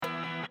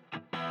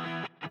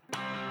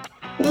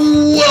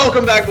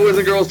Welcome back, boys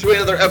and girls, to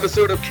another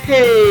episode of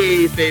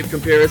K-Fave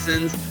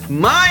Comparisons.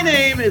 My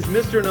name is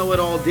Mr.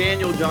 Know-It-All,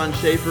 Daniel John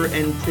Schaefer,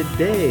 and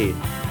today,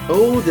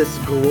 this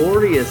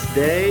glorious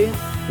day,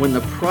 when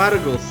the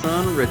prodigal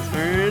son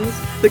returns,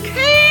 the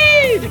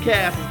Cage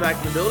Cast is back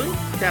in the building.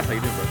 Cass, how you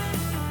doing, bro?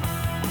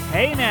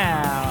 Hey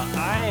now,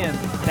 I am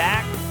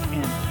back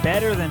and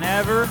better than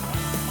ever.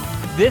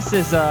 This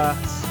is a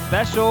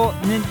special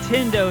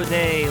Nintendo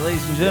Day,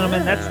 ladies and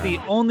gentlemen. Yeah. That's the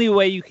only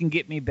way you can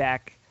get me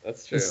back.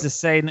 That's true. Is to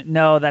say,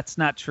 no, that's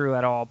not true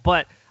at all.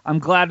 But I'm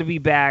glad to be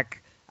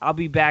back. I'll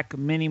be back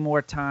many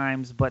more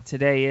times, but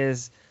today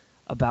is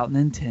about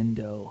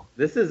Nintendo.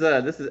 This is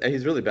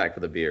he's really back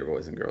for the beer,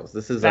 boys and girls.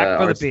 This is back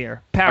for the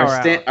beer. Power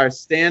hour. Our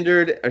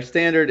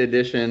standard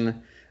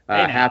edition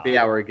happy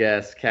hour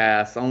guest,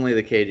 Cass. Only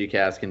the KG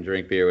Cass can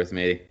drink beer with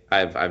me.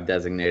 I've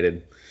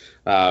designated.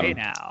 Hey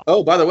now.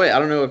 Oh, by the way, I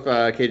don't know if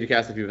KG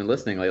Cast, if you've been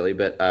listening lately,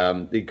 but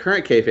the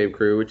current Kayfabe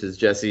crew, which is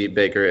Jesse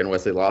Baker and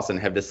Wesley Lawson,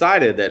 have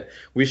decided that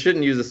we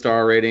shouldn't use a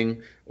star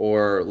rating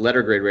or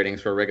letter grade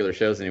ratings for regular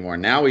shows anymore.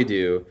 Now we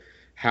do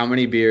how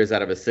many beers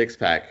out of a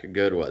six-pack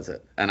good was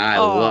it? And I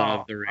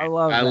love the rating. I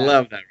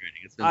love that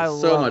rating. It's been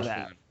so much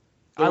fun.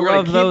 So I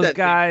love those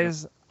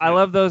guys. I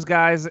love those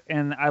guys,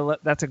 and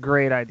that's a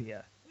great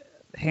idea.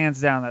 Hands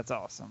down, that's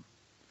awesome.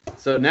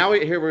 So now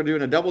we're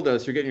doing a double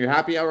dose. You're getting your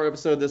happy hour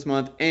episode this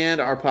month and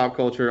our pop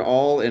culture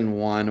all in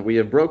one. We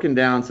have broken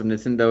down some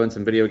Nintendo and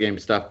some video game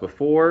stuff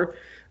before,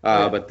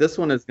 but this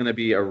one is going to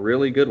be a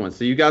really good one.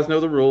 So you guys know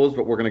the rules,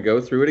 but we're going to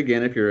go through it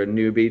again if you're a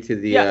newbie to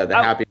the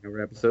happy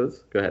hour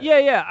episodes. Go ahead.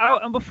 Yeah.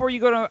 And before you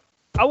go to,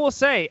 I will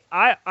say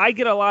I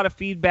get a lot of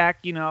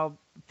feedback.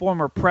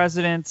 Former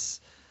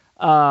presidents,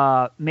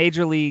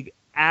 major league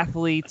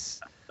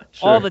athletes,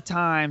 all the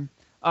time.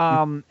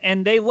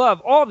 And they love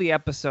all the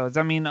episodes.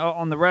 I mean,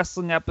 on the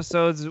wrestling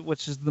episodes,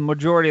 which is the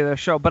majority of the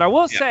show. But I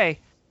will say,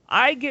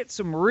 I get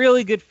some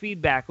really good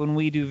feedback when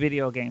we do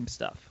video game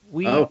stuff.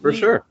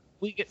 Sure.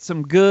 We get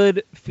some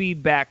good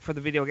feedback for the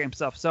video game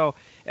stuff. So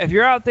if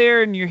you're out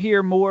there and you're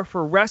here more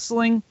for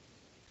wrestling,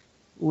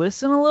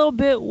 listen a little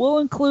bit. We'll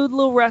include a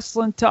little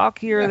wrestling talk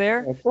here or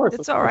there. Of course.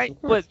 It's all right.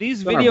 But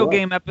these video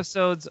game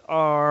episodes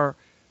are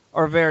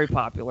very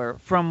popular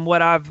from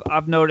what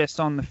I've noticed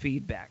on the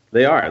feedback.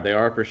 They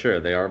are for sure.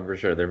 They're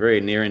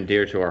very near and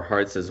dear to our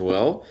hearts as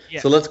well.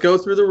 Yes. So let's go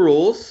through the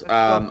rules.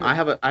 I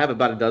have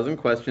about a dozen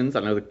questions.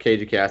 I know the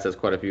KG Cast has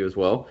quite a few as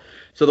well.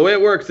 So the way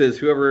it works is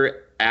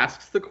whoever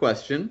asks the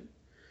question,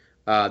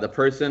 the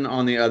person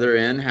on the other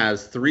end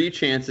has 3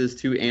 chances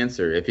to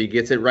answer. If he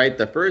gets it right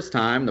the first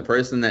time, the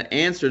person that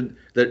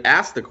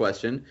asked the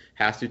question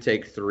has to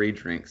take 3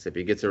 drinks. If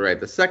he gets it right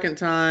the second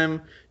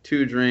time,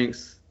 2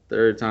 drinks.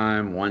 Third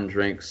time, 1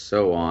 drink,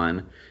 so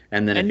on.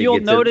 And then if he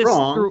gets it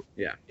wrong,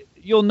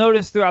 you'll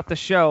notice throughout the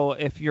show,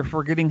 if you're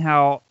forgetting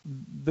how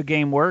the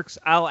game works,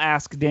 I'll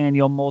ask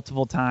Daniel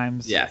multiple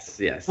times. Yes.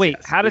 Wait,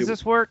 how does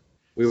this work?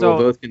 We will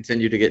both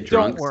continue to get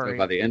drunk. Don't worry. So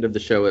by the end of the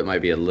show, it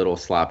might be a little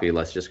sloppy.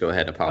 Let's just go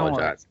ahead and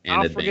apologize.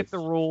 I'll forget the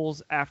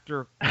rules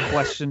after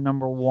question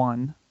number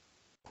 1,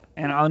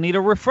 and I'll need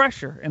a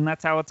refresher, and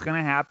that's how it's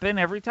going to happen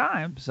every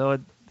time. So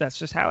that's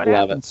just how it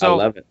happens. I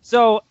love it.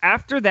 So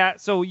after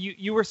that, so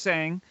you were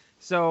saying,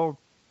 so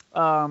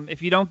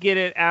if you don't get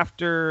it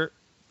after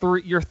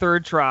your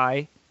third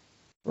try,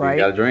 right? You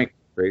got to drink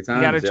 3 times.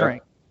 You got to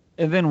drink.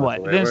 And then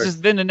what?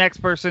 Then the next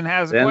person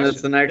has a question. Then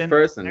it's the next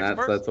person.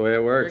 That's the way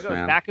it works,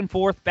 man. Back and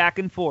forth.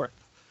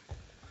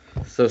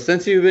 So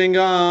since you've been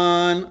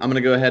gone, I'm going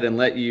to go ahead and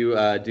let you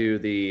do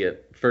the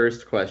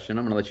first question.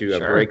 I'm going to let you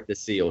break the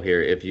seal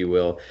here, if you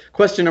will.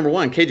 Question number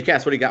 1, KG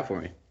Cast, what do you got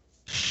for me?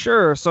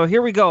 Sure. So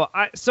here we go.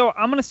 I'm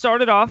going to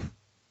start it off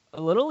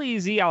a little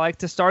easy. I like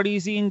to start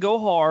easy and go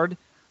hard.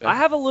 Okay. I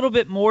have a little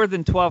bit more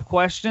than 12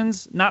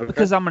 questions, not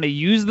because I'm going to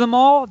use them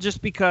all,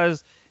 just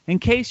because in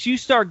case you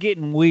start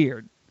getting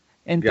weird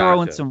and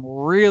throwing some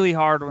really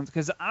hard ones,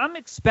 because I'm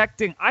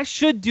expecting I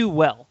should do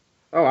well.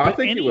 Oh, I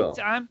think you will.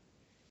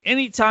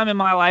 Anytime in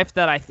my life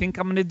that I think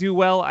I'm going to do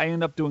well, I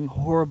end up doing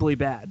horribly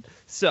bad.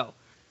 So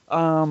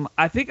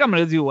I think I'm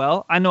going to do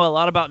well. I know a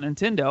lot about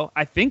Nintendo.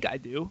 I think I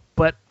do,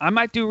 but I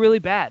might do really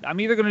bad. I'm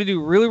either going to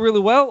do really, really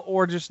well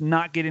or just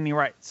not get any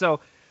right.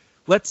 So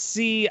let's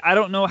see. I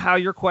don't know how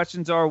your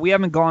questions are. We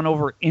haven't gone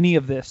over any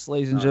of this,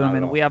 ladies and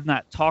gentlemen. We have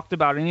not talked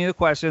about any of the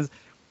questions.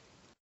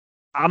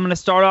 I'm going to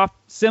start off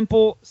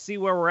simple, see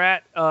where we're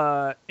at.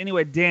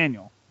 Anyway,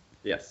 Daniel.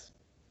 Yes.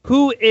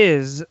 Who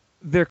is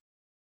the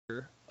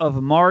creator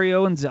of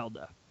Mario and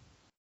Zelda?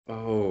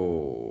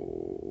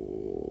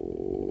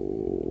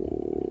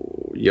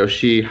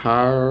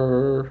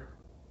 Yoshiharu.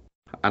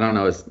 I don't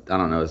know his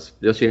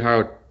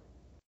Yoshiharu.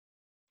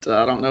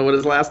 I don't know what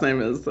his last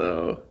name is,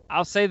 though.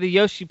 I'll say the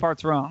Yoshi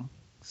part's wrong.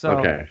 So,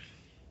 okay.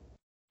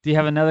 Do you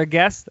have another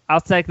guess?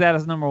 I'll take that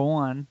as number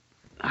 1.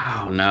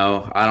 Oh,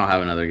 no. I don't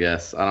have another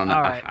guess. I don't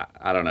know. Right.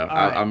 I don't know.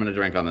 I'm going to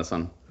drink on this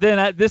one.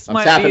 Then this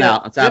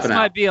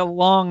might be a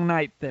long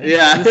night then.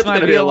 Yeah, this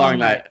might be a long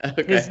night.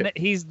 Okay.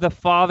 He's the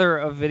father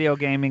of video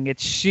gaming.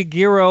 It's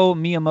Shigeru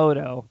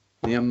Miyamoto.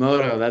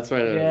 Miyamoto, that's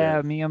right.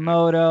 Yeah,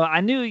 Miyamoto.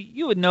 I knew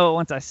you would know it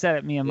once I said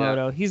it,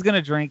 Miyamoto. Yeah. He's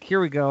gonna drink.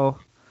 Here we go.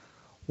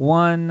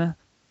 1,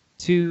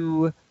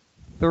 2,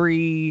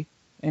 3,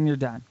 and you're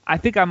done. I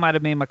think I might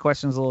have made my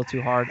questions a little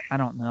too hard. I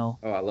don't know.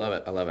 Oh, I love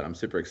it. I love it. I'm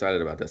super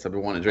excited about this. I've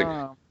been wanting to drink.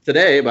 Um,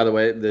 Today, by the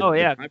way, the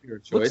yeah, my beer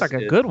of choice looks like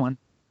a is good one.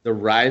 the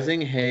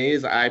Rising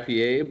Haze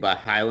IPA by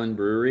Highland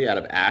Brewery out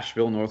of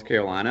Asheville, North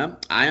Carolina.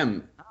 I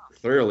am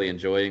thoroughly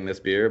enjoying this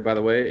beer, by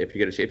the way. If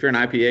you're an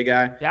IPA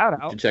guy, Shout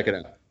you out. should check it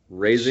out.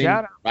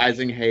 Shout out.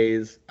 Rising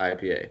Haze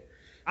IPA.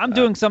 I'm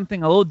doing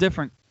something a little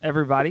different,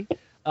 everybody.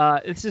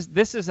 This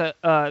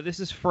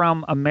is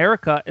from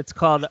America. It's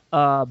called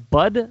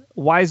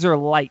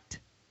Budweiser Light.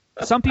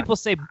 Some people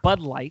say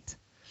Bud Light.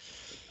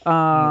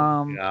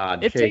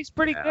 God, It tastes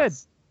pretty good.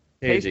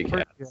 KG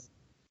Cats.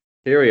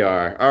 Here we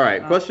are. All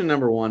right, question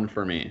number 1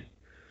 for me.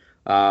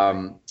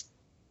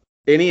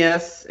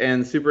 NES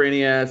and Super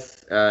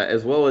NES,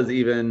 as well as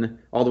even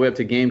all the way up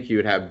to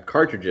GameCube, have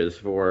cartridges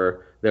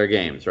for their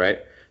games, right?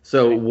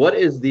 So, what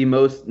is the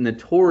most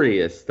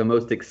notorious, the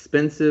most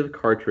expensive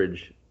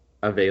cartridge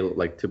available,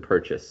 like to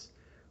purchase?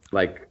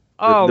 Like,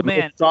 the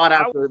most sought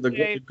after,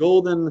 the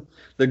golden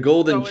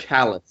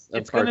chalice of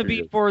cartridges. It's gonna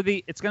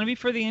be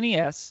for the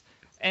NES,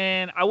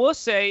 and I will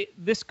say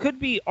this could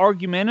be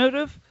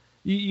argumentative.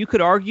 You could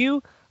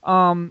argue.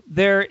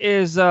 There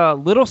is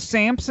Little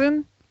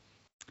Samson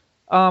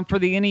for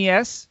the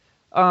NES,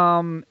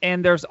 and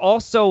there's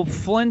also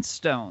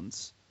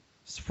Flintstones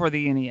for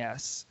the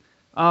NES.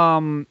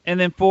 And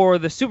then for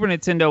the Super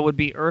Nintendo would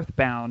be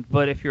Earthbound.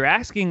 But if you're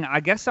asking, I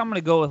guess I'm going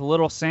to go with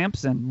Little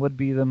Samson would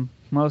be the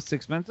most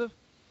expensive.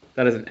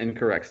 That is an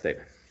incorrect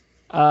statement.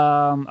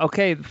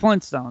 Okay, the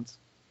Flintstones.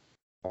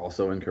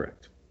 Also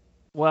incorrect.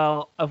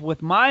 Well,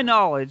 with my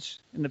knowledge,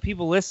 and the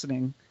people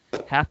listening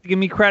have to give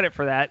me credit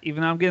for that,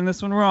 even though I'm getting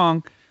this one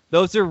wrong,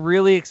 those are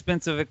really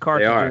expensive at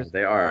cartridges.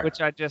 They are.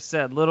 Which I just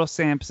said. Little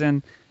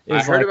Samson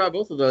is I heard about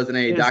both of those in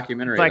a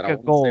documentary that I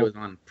want to say was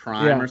on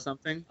Prime or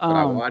something, but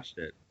I watched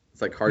it.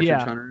 It's like Cartridge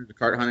Hunter,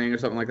 Cart Hunting or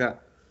something like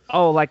that.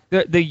 Oh, like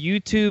the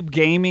YouTube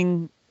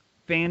gaming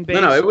fan base?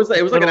 No, it was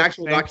like an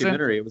actual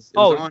documentary. It was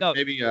on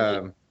maybe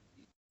Netflix.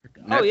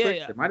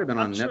 Yeah. It might have been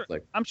on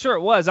Netflix. I'm sure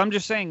it was. I'm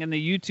just saying in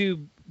the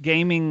YouTube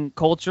gaming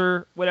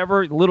culture,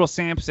 whatever, Little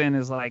Samson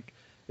is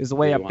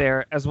way up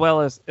there, as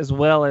well as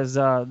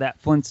that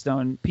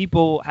Flintstone.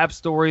 People have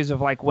stories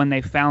of like when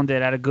they found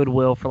it at a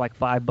Goodwill for like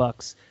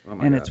 $5,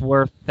 and it's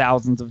worth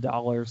thousands of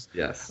dollars.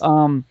 Yes.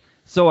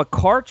 So a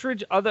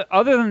cartridge,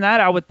 other than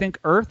that, I would think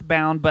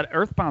Earthbound, but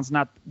Earthbound's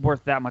not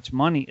worth that much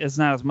money. It's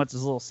not as much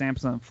as Little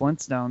Samson and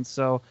Flintstones.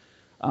 So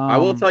I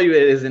will tell you,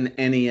 it is an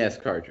NES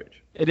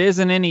cartridge. It is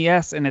an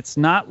NES, and it's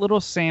not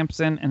Little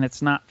Samson, and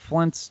it's not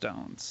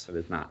Flintstones. It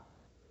is not.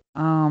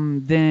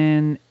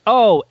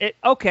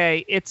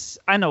 It's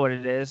I know what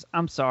it is.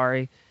 I'm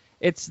sorry.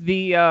 It's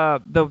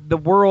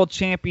the World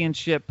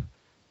Championship,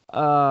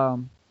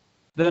 the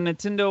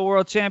Nintendo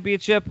World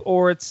Championship,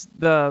 or it's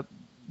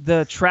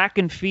the track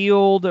and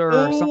field or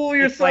something. Oh,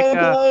 you're so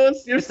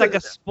close. It's like a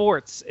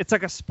sports. It's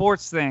like a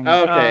sports thing.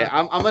 Okay,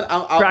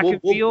 track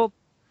and field.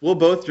 We'll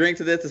both drink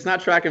to this. It's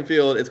not track and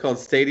field. It's called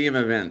stadium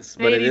events,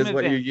 but it is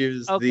what you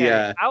use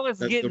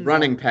the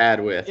running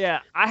pad with.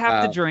 Yeah, I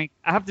have to drink.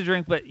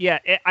 But yeah,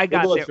 I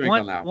got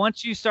there.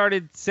 Once you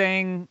started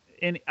saying,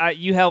 and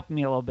you helped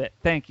me a little bit.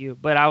 Thank you.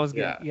 But I was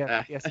good.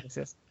 Yeah.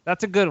 Yes.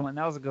 That's a good one.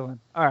 That was a good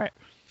one. All right,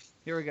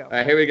 here we go. All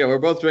right, here we go. We're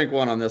both drink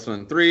one on this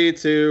one. 3,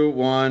 2,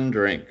 1,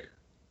 drink.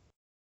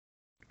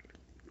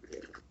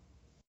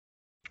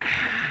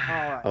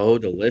 Right. Oh,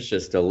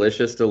 delicious.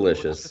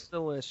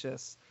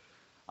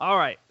 All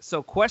right,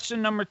 so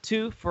question number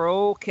 2 for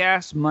old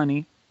Cass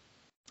Money.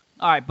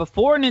 All right,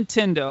 before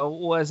Nintendo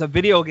was a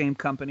video game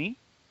company,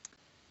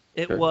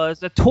 it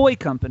was a toy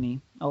company.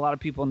 A lot of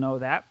people know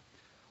that.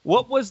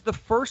 What was the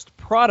first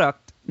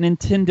product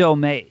Nintendo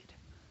made?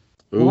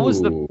 What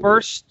was the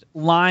first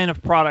line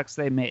of products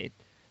they made?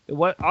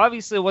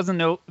 Obviously, it wasn't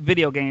no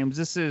video games.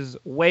 This is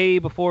way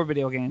before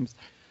video games.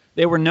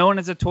 They were known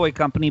as a toy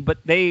company, but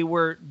they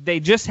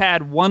just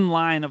had one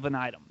line of an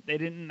item. They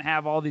didn't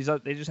have all these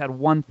other. They just had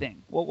one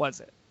thing. What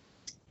was it?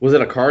 Was it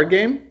a card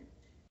game?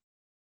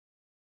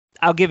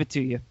 I'll give it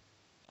to you.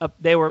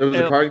 It was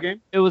a card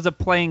game? It was a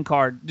playing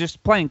card,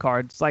 just playing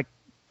cards, like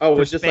it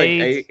was just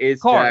spades, like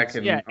Ace cards.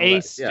 Jack and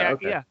Ace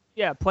Jack. Okay.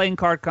 Playing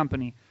card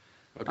company.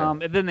 Okay.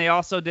 And then they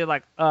also did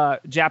like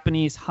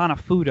Japanese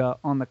Hanafuda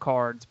on the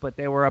cards, but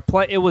they were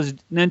It was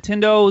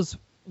Nintendo's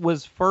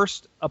was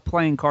first a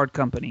playing card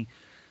company.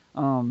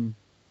 So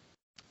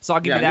I'll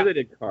give you that. I knew they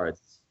did cards.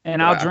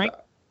 And I'll drink.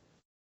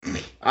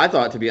 I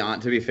thought, to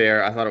be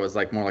fair, I thought it was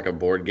like more like a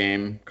board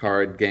game,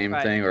 card game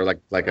thing, or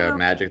like a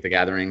Magic the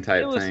Gathering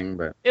type thing.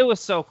 But it was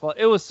so close.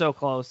 It was so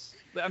close.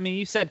 I mean,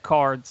 you said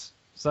cards.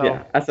 So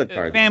yeah, I said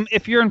cards.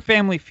 If you're in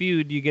Family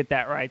Feud, you get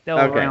that right.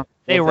 Round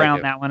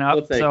that one up.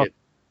 We'll take so it.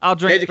 I'll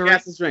drink. KG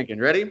Cass is drinking.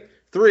 Ready?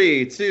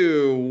 3,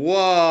 2, 1.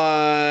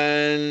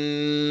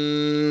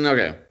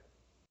 Okay.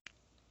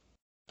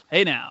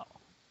 Hey now.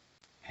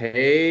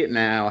 I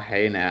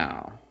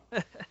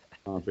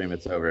don't dream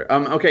it's over.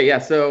 Okay, yeah.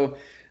 So,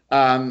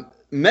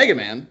 Mega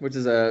Man, which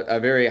is a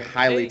very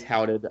highly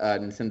touted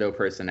Nintendo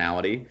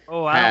personality,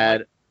 Oh, I don't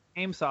like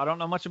the game, so I don't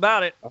know much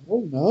about it.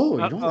 Oh no,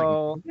 you don't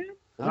like Mega Man?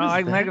 I don't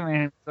like Mega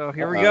Man, so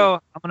here we go.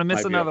 I'm gonna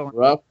miss another one.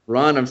 Rough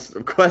run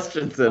of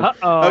questions.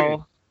 Okay.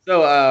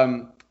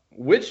 So,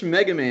 which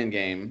Mega Man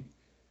game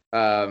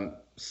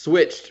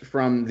switched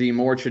from the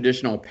more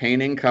traditional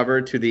painting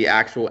cover to the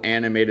actual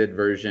animated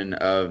version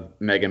of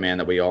Mega Man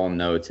that we all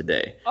know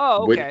today?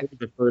 Oh, okay. Which was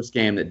the first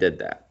game that did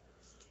that?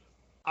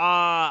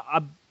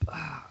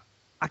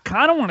 I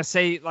kind of want to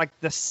say like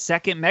the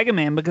second Mega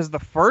Man, because the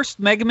first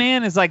Mega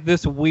Man is like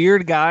this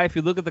weird guy. If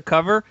you look at the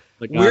cover,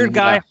 weird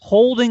guy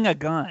holding a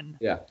gun.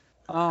 Yeah.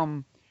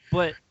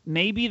 But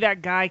maybe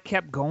that guy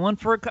kept going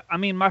for I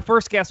mean, my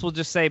first guess will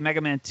just say Mega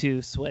Man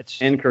 2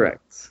 Switch.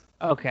 Incorrect.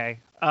 Okay.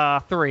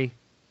 3.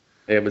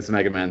 It was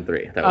Mega Man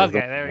 3. That was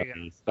there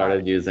we go.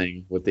 Started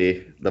using with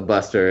the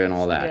Buster and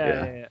all that.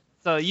 Yeah.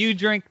 So you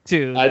drink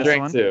 2. I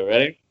drink 2.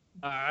 Ready?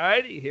 All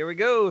righty. Here we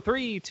go.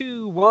 3,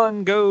 2,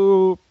 1,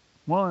 go.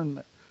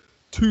 1,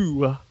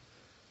 2.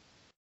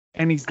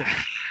 And he's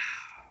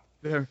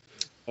there.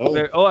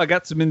 Oh, I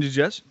got some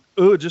indigestion.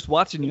 Oh, just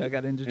watching you, I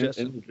got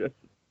indigestion.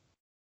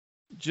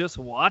 Just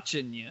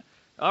watching you.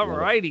 All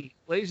righty.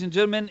 Ladies and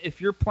gentlemen, if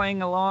you're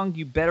playing along,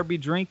 you better be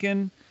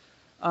drinking.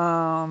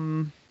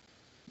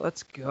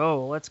 Let's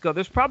go.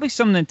 There's probably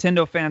some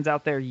Nintendo fans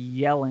out there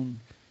yelling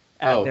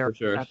at their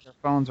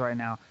phones right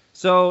now.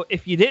 So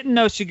if you didn't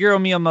know Shigeru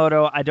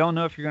Miyamoto, I don't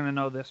know if you're going to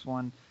know this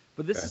one,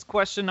 but this is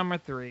question number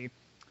 3.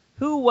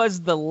 Who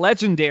was the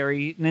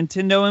legendary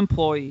Nintendo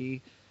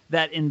employee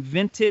that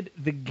invented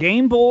the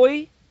Game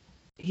Boy?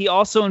 He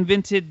also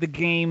invented the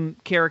game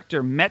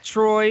character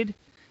Metroid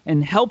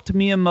and helped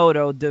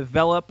Miyamoto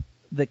develop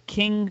the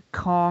King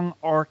Kong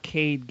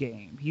arcade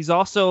game. He's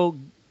also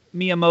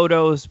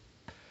Miyamoto's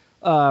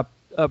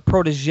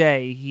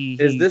protege.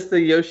 Is this the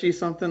Yoshi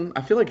something?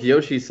 I feel like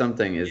Yoshi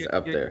something is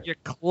up there. You're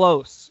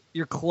close.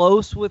 You're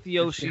close with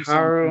Yoshi.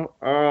 I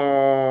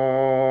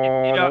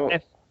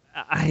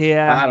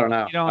don't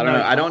know.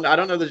 I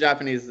don't know the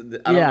Japanese. I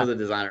don't know the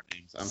designer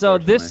names. So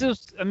this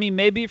is, I mean,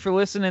 maybe if you're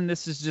listening,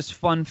 this is just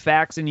fun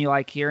facts and you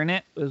like hearing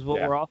it. Is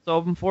what we're also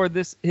hoping for.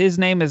 His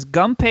name is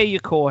Gunpei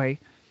Yokoi.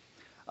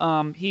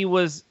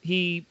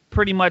 He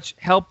pretty much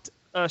helped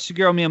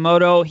Shigeru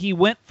Miyamoto. He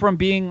went from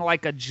being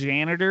like a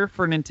janitor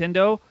for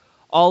Nintendo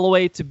all the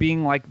way to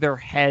being like their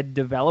head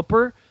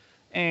developer,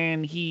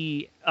 and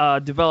he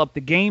developed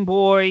the Game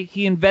Boy.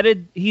 He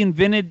invented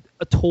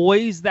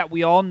toys that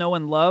we all know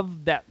and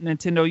love that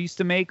Nintendo used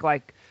to make,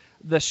 like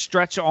the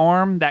stretch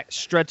arm that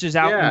stretches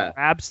out and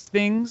grabs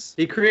things.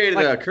 He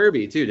created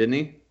Kirby too, didn't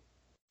he?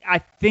 I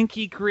think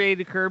he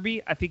created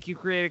Kirby. He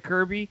created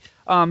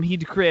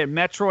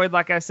Metroid,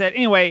 like I said.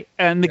 Anyway,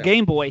 and the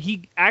Game Boy,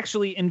 he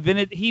actually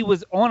invented. He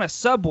was on a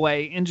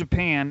subway in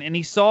Japan, and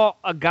he saw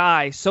a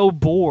guy so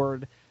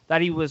bored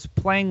that he was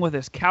playing with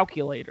his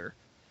calculator.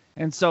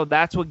 And so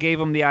that's what gave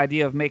him the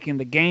idea of making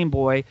the Game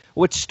Boy,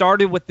 which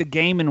started with the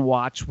Game &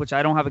 Watch, which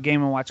I don't have a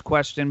Game & Watch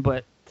question,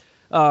 but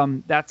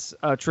that's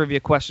a trivia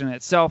question in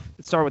itself.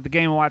 It started with the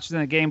Game & Watch, then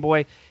the Game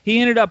Boy.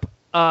 He ended up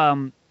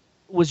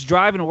was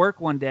driving to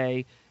work one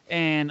day,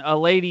 and a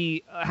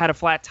lady had a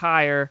flat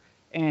tire,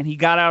 and he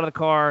got out of the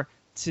car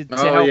to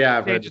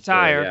help change a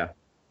tire,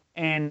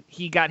 and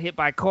he got hit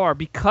by a car.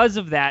 Because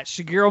of that,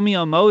 Shigeru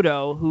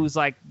Miyamoto, who's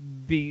like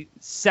the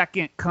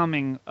second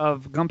coming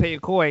of Gunpei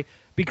Yokoi,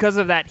 because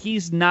of that,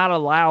 he's not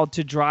allowed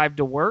to drive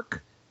to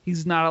work.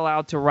 He's not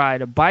allowed to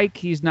ride a bike.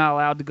 He's not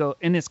allowed to go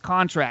in his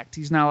contract.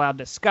 He's not allowed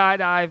to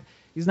skydive.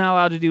 He's not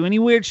allowed to do any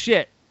weird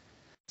shit.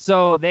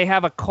 So they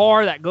have a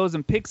car that goes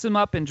and picks him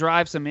up and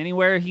drives him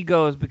anywhere he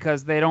goes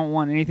because they don't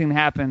want anything to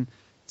happen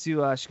to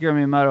Shigeru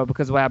Miyamoto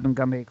because of what happened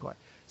to Gunpei Yokoi.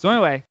 So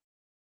anyway,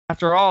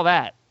 after all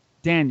that,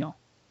 Daniel,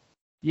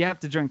 you have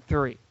to drink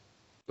 3.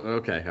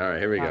 Okay, all right,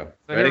 here we go.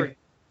 So ready?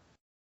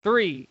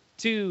 3,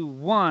 2,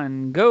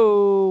 1,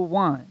 go.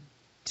 1,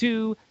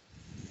 2,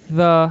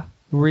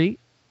 3.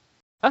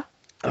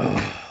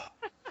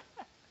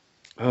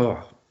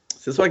 Oh.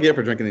 This is what I get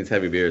for drinking these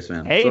heavy beers,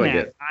 man. Hey, man, I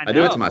get. I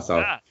do it to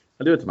myself. Yeah.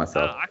 I do it to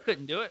myself. I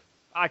couldn't do it.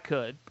 I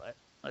could, but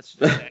let's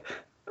just say.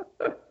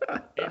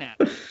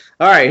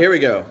 All right, here we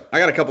go. I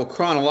got a couple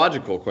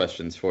chronological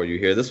questions for you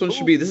here. This one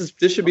should be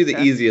the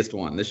easiest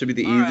one. This should be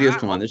the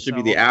easiest one. This should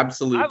be the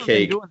absolute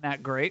cake. Been doing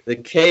that great. The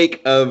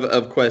cake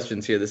of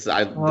questions here.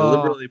 I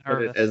deliberately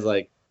put it as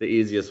like the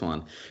easiest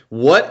one.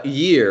 What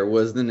year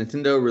was the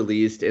Nintendo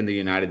released in the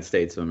United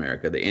States of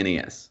America? The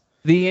NES.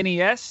 The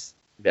NES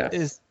yes.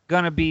 is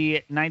gonna be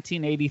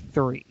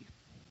 1983.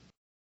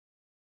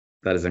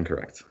 That is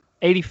incorrect.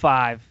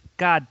 85.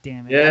 God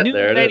damn it. Yeah, I knew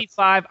it was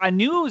 85. I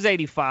knew it was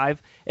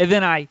 85, and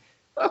then I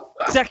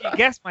second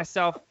guessed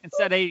myself and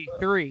said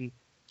 83.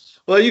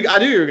 Well, I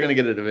knew you were going to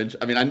get it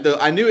eventually. I mean,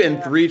 I knew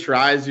in 3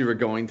 tries you were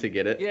going to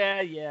get it.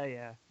 Yeah.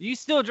 You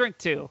still drink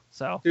 2,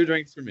 so. 2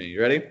 drinks for me.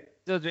 You ready?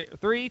 Still drink.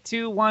 3,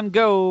 2, 1,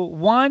 go.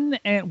 1,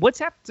 and what's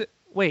happened to,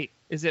 wait,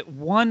 is it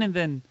 1 and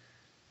then,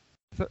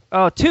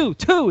 2,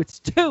 it's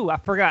 2. I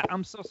forgot.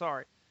 I'm so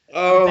sorry.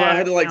 Oh, I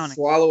had to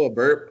swallow a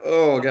burp.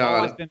 Oh, God. I've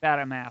always been bad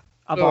at math.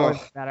 I've always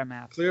been bad at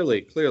math.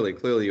 Clearly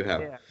you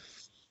have. Yeah.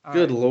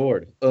 Good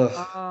Lord.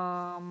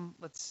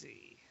 Let's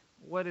see.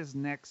 What is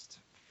next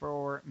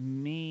for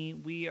me?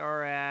 We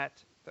are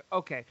at.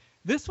 Okay.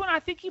 This one I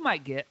think you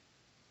might get.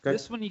 Okay.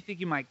 This one you think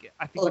you might get.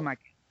 I think you might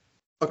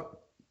get. Okay.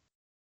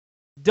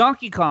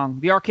 Donkey Kong,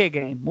 the arcade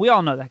game. We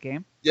all know that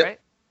game, Yep. right?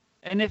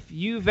 And if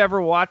you've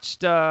ever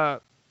watched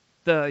the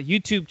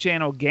YouTube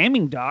channel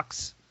Gaming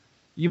Docs,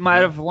 you might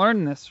have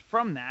learned this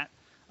from that.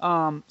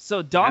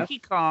 So Donkey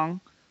Kong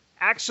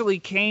actually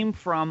came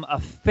from a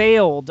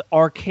failed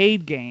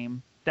arcade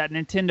game that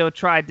Nintendo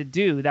tried to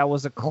do that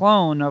was a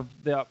clone of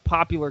the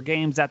popular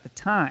games at the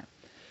time.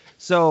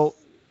 So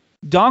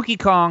Donkey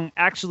Kong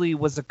actually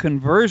was a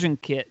conversion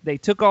kit. They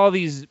took all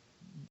these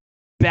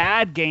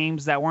bad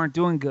games that weren't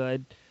doing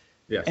good,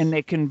 and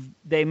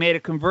they made a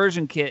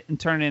conversion kit and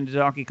turned it into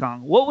Donkey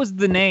Kong. What was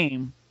the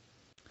name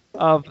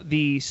of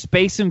the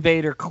Space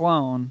Invader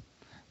clone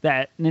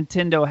that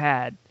Nintendo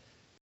had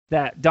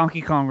that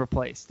Donkey Kong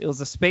replaced? It was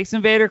a Space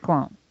Invader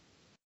clone.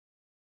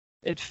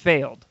 It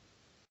failed.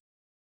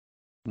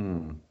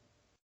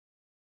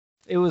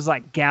 It was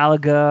like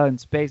Galaga and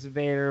Space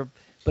Invader,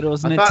 but it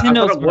was Nintendo's I thought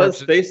it was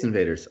version. Space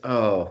Invaders.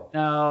 Oh.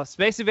 No,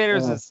 Space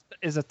Invaders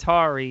is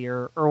Atari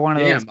or one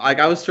of those. Like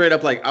I was straight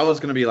up like I was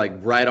gonna be like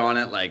right on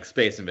it like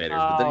Space Invaders,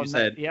 but then you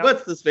said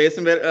what's the Space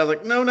Invader? I was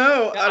like, no, I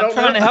don't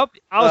know. To help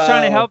you. I was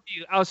trying to help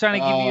you. I was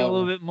trying to give you a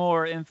little bit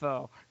more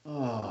info.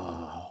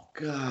 Oh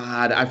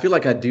God, I feel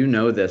like I do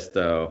know this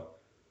though.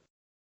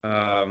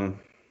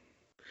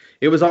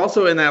 It was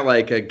also in that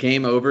like a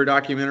Game Over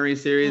documentary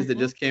series that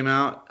just came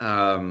out.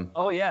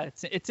 Oh yeah,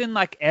 it's in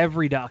like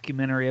every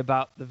documentary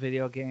about the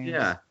video games.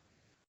 Yeah,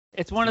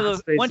 it's one of those.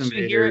 Space Once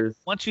Invaders.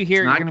 you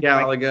hear it, you're not gonna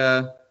Galaga. be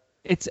like,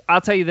 it's. I'll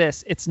tell you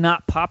this. It's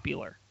not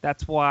popular.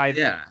 That's why.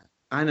 Yeah,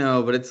 I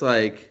know, but it's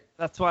like.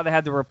 That's why they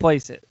had to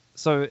replace it.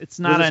 So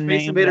it's not a name.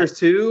 Space Invaders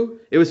 2?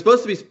 It was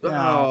supposed to be.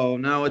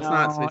 No, it's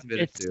not Space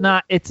Invaders 2. It's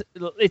not. It's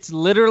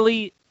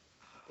literally.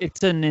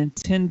 It's a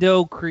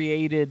Nintendo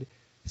created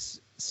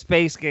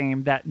space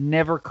game that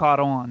never caught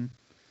on,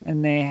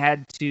 and they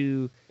had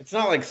to. It's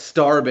not like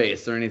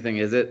Starbase or anything,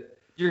 is it?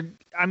 You're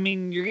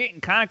getting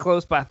kind of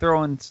close by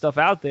throwing stuff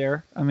out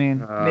there. I mean,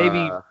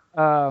 maybe.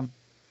 I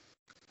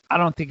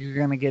don't think you're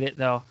gonna get it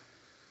though.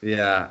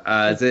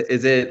 Yeah.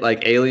 Is it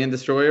like Alien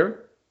Destroyer?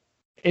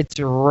 It's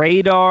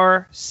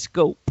Radar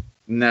Scope.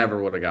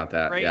 Never would have got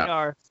that.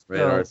 Radar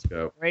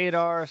Scope.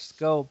 Radar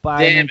Scope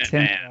by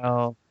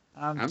Nintendo.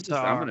 I'm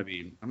gonna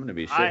be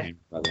shitting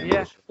by the end of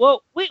this.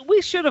 Well,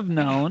 we should have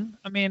known.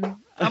 I mean,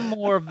 I'm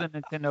more of the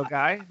Nintendo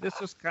guy. This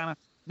was kind of.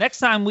 Next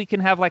time we can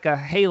have like a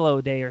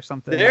Halo day or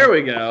something. There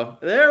we go.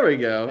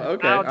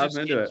 Okay, I'll just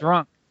I'm into it.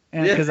 Drunk,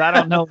 because I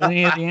don't know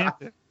any of the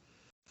answers.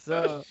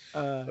 So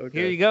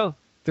Here you go.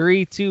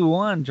 3, 2,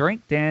 1.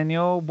 Drink,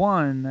 Daniel.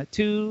 1,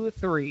 2,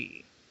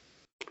 3.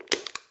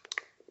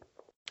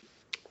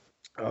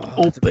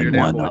 Open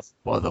one up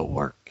for the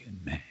working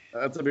man.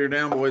 That's a beer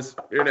down, boys.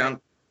 Beer down.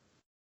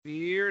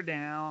 Beer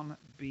down.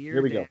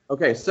 Here we go.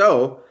 Okay,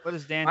 so what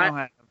does Daniel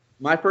have?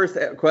 My first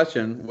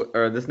question,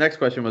 or this next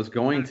question, was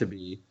going to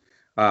be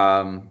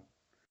what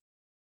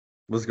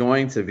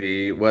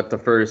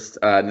the first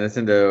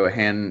Nintendo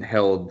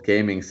handheld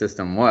gaming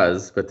system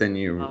was, but then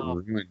you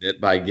ruined it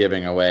by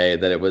giving away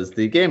that it was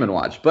the Game &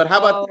 Watch. But how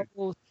about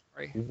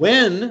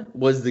when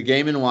was the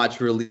Game &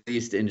 Watch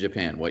released in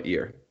Japan? What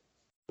year?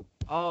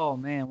 Oh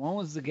man, when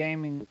was the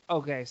gaming?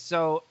 Okay,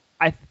 so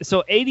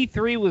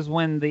 83 was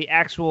when the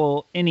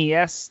actual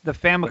NES, the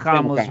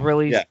Famicom was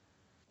released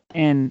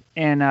in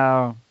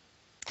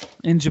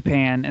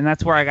Japan, and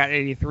that's where I got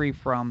 83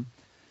 from.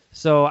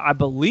 So I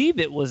believe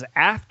it was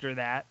after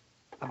that.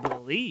 I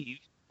believe.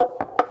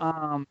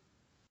 And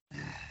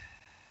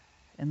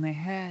they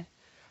had.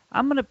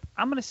 I'm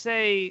gonna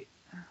say.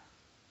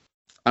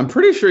 I'm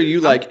pretty sure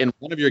you in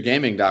one of your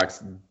gaming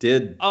docs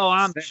did. Oh,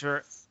 I'm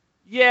sure.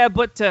 Yeah,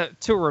 but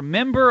to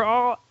remember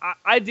all,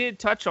 I did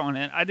touch on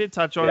it. I did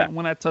touch on it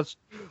when I touched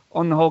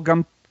on the whole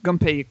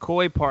Gunpei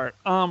Yokoi part.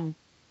 I'm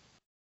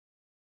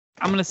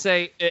gonna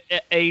say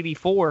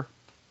 84.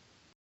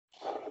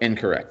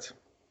 Incorrect.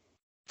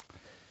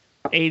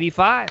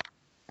 85.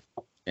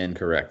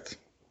 Incorrect.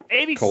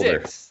 86.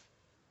 Colder.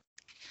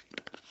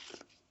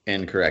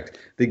 Incorrect.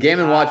 The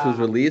Game & Watch was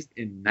released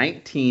in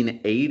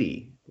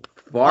 1980,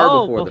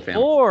 before the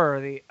family.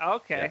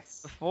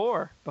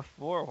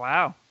 Before.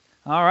 Wow.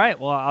 All right.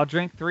 Well, I'll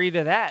drink 3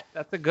 to that.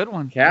 That's a good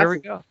one. Here we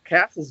go.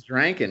 Cass is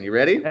drinking. You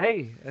ready?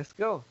 Hey, let's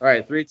go. All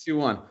right. 3, 2,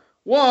 1.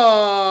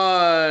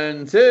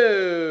 1,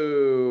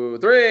 2,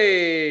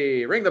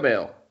 3. Ring the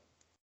bell.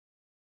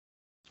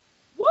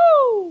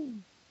 Woo!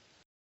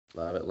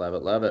 Love it, love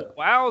it, love it.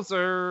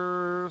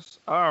 Wowzers.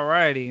 All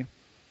righty.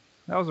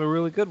 That was a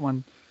really good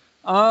one.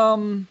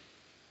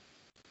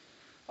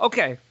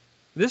 Okay.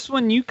 This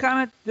one you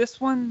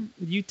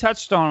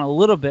touched on a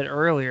little bit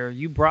earlier.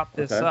 You brought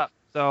this up.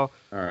 So,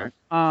 all right.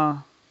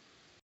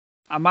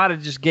 I might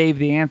have just gave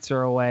the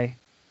answer away.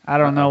 I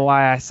don't know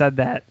why I said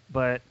that,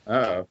 but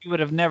Uh-oh. you would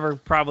have never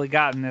probably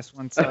gotten this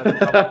one. So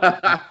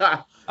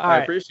I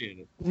right. appreciate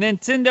it.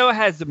 Nintendo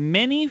has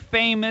many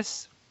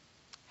famous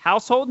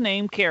household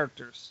name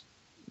characters,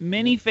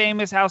 many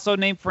famous household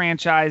name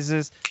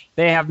franchises.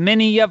 They have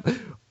many of.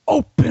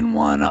 Open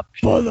one up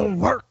for the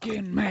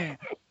working man.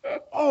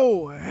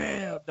 Oh,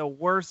 hell. The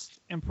worst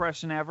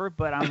impression ever,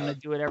 but I'm going to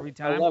do it every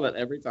time. I love it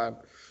every time.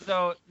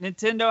 So,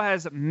 Nintendo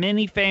has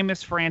many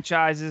famous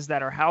franchises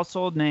that are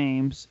household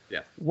names.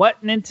 Yeah.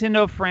 What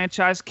Nintendo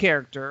franchise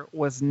character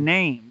was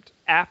named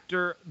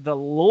after the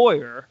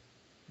lawyer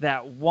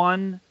that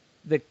won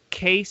the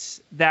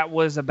case that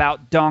was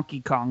about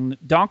Donkey Kong?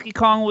 Donkey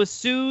Kong was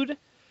sued,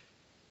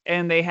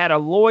 and they had a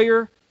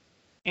lawyer,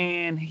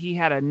 and he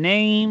had a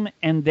name,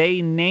 and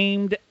they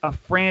named a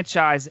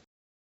franchise.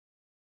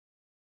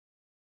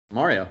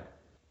 Mario.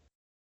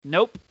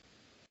 Nope.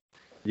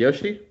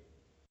 Yoshi?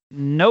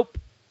 Nope.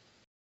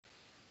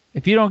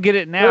 If you don't get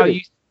it now,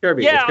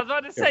 Kirby. Yeah, I was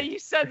about to say, you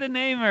said the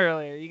name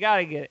earlier. You got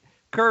to get it.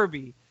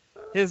 Kirby.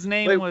 His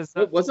name was...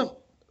 Who?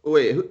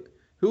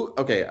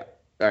 Okay, all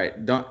right.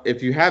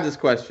 If you have this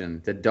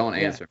question, then don't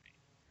answer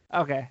me.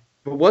 Okay.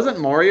 But wasn't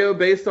Mario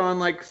based on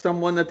like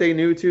someone that they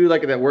knew too,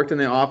 like that worked in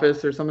the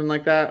office or something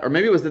like that? Or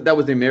maybe it was that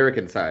was the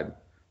American side.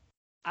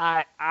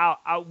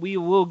 We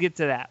will get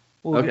to that.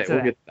 We'll get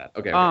to that.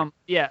 Okay.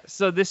 Yeah.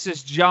 So this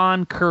is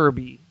John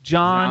Kirby.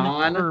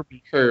 John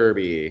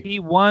Kirby. He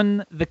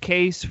won the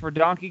case for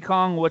Donkey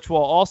Kong, which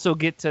we'll also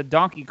get to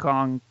Donkey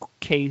Kong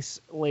case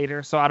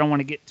later. So I don't want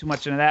to get too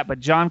much into that. But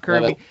John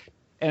Kirby,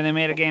 and they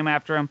made a game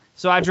after him.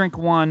 So I drink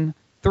 1,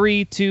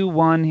 3, 2,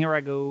 1. Here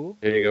I go.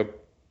 Here you go.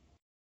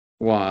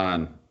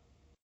 1.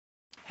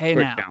 Hey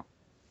Quick now. Count.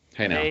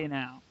 Hey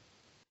now.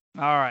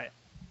 All right.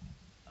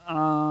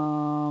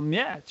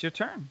 Yeah, it's your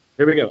turn.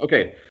 Here we go.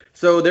 Okay.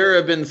 So there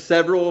have been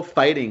several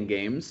fighting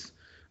games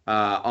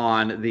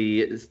on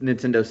the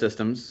Nintendo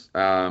systems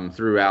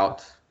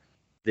throughout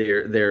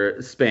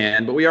their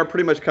span, but we are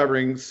pretty much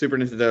covering Super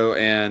Nintendo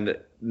and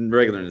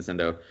regular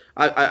Nintendo.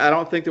 I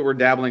don't think that we're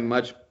dabbling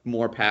much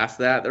more past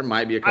that. There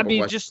might be a couple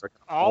questions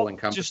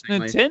just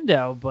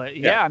Nintendo, but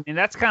yeah, I mean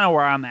that's kind of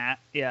where I'm at.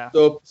 Yeah.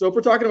 So if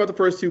we're talking about the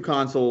first two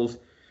consoles,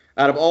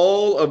 out of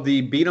all of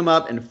the beat 'em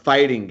up and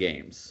fighting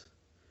games,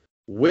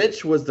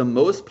 which was the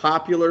most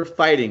popular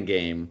fighting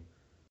game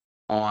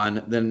on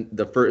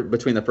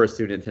between the first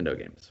two Nintendo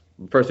games,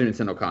 first two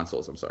Nintendo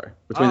consoles? I'm sorry,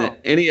 between the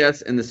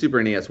NES and the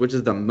Super NES, which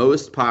is the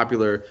most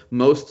popular,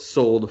 most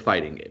sold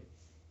fighting game?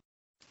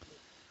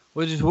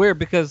 Which is weird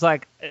because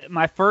like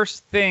the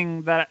first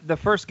game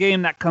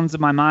that comes to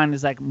my mind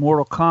is like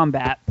Mortal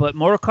Kombat, but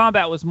Mortal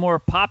Kombat was more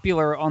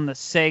popular on the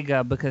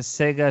Sega because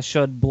Sega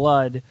showed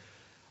blood.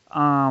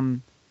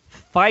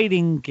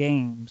 Fighting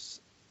games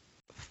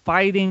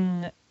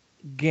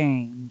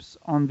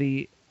on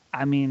the.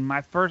 I mean,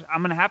 I'm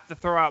gonna have to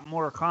throw out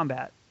Mortal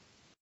Kombat.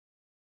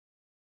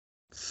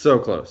 So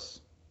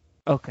close.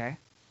 Okay,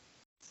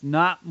 it's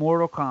not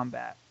Mortal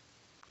Kombat.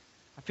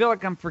 I feel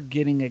like I'm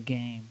forgetting a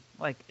game.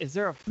 Like, is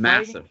there a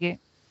fighting game?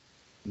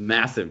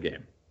 Massive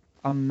game.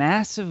 A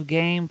massive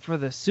game for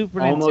the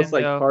Super Nintendo. Almost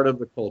like part of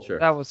the culture.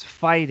 That was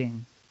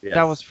fighting. Yes.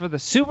 That was for the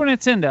Super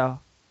Nintendo.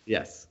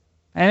 Yes.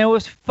 And it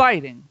was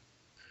fighting.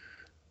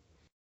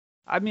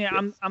 I mean,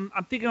 yes. I'm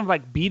thinking of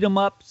like beat 'em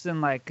ups and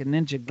like a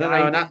Ninja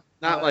Gaiden.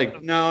 not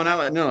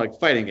like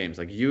fighting games.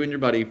 Like you and your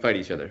buddy fight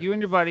each other. You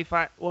and your buddy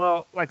fight.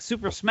 Well, like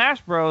Super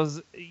Smash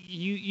Bros.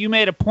 You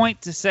made a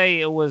point to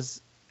say it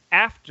was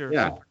after.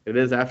 Yeah, it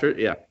is after.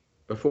 Yeah,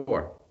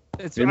 before.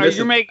 You're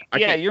making. I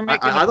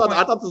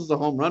thought this was a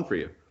home run for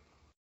you.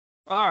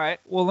 All right.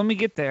 Well, let me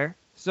get there.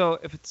 So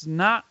if it's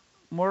not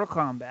Mortal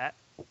Kombat,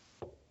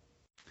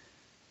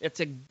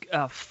 it's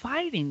a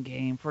fighting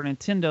game for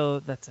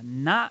Nintendo that's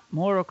not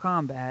Mortal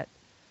Kombat.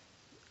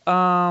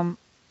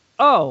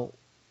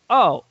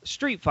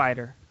 Street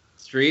Fighter.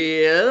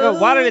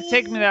 Why did it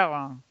take me that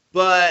long?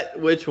 But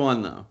which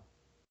one though?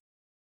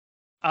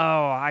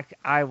 Oh,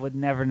 I would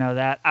never know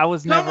that. I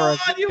was never a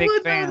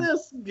big fan. Know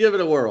this. Give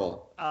it a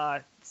whirl.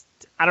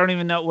 I don't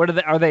even know. What are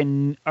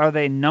they? Are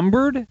they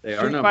numbered? They are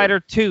Street numbered. Fighter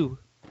 2.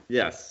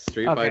 Yes,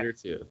 Street Fighter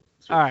 2.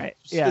 All right.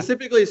 Yeah.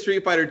 Specifically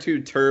Street Fighter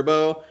 2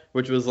 Turbo,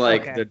 which was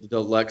like the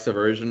deluxe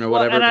version or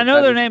whatever. And I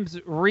know their name's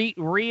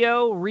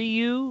Ryu.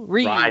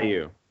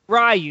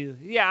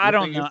 Yeah, I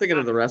don't know. You're thinking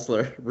of the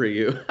wrestler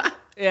Ryu.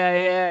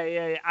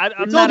 Yeah. I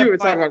told you we were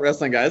talking about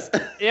wrestling, guys.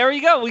 There we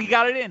go. We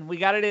got it in.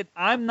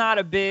 I'm not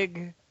a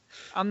big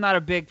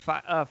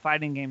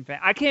fighting game fan.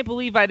 I can't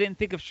believe I didn't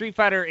think of Street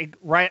Fighter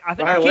right. I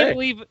can't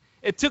believe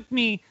it took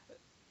me.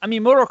 I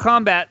mean, Mortal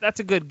Kombat, that's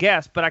a good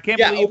guess, but I can't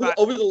believe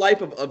over the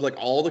life of like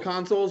all the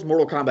consoles,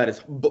 Mortal Kombat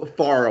is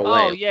far away.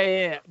 Oh,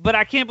 yeah. But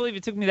I can't believe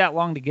it took me that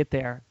long to get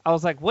there. I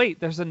was like, wait,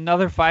 there's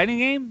another fighting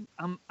game?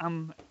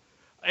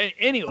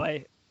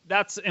 Anyway,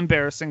 that's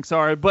embarrassing.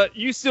 Sorry, but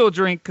you still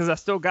drink because I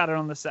still got it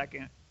on the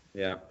second.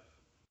 Yeah.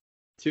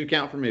 2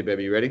 count for me,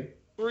 baby. You ready?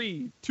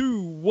 3,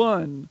 2,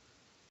 1.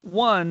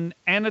 1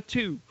 and a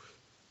 2.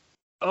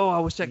 Oh, I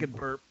wish I could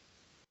burp.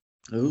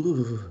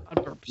 Ooh.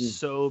 I'd burp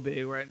so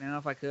big right now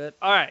if I could.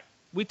 All right.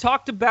 We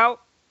talked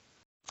about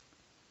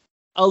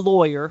a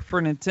lawyer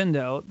for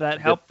Nintendo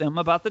that helped them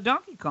about the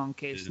Donkey Kong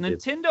case.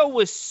 Nintendo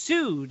was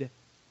sued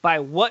by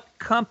what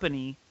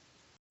company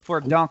for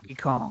Donkey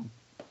Kong?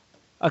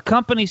 A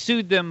company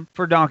sued them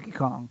for Donkey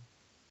Kong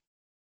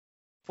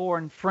for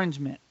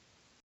infringement.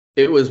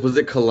 Was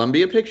it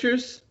Columbia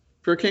Pictures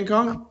for King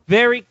Kong?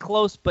 Very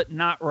close, but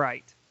not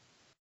right.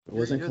 It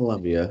wasn't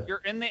Columbia.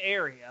 You're in the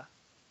area.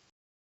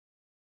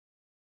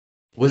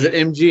 Was it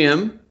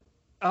MGM?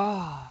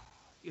 Oh,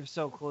 you're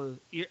so close.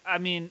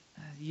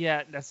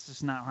 Yeah, that's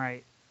just not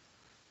right.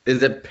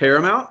 Is it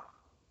Paramount?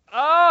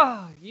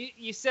 Oh,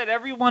 you said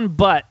everyone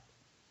but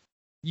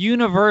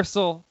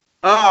Universal.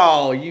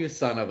 Oh, you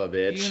son of a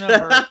bitch.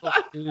 Universal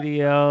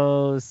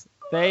Studios.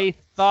 They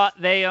thought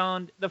they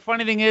owned. The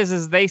funny thing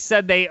is they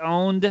said they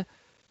owned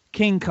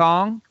King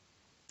Kong.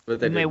 But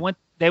they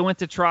went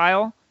to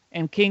trial,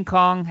 and King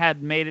Kong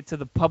had made it to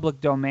the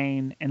public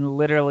domain, and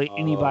literally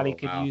anybody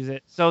could use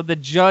it. So the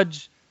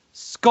judge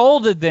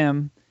scolded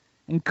them,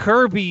 and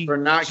Kirby for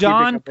not keeping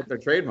up with their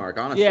trademark.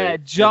 Honestly, yeah,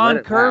 John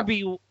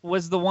Kirby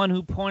was the one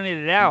who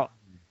pointed it out,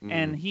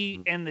 and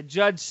the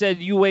judge said,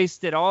 "You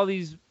wasted all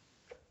these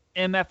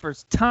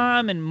MFers'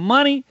 time and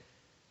money.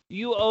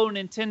 You owe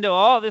Nintendo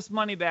all this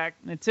money back."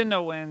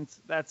 Nintendo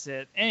wins. That's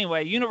it.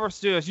 Anyway, Universal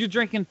Studios, you're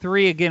drinking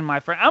 3 again, my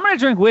friend. I'm going to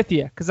drink with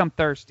you because I'm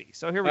thirsty.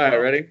 So here we go. All right,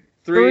 ready?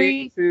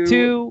 3,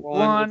 2,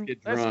 1.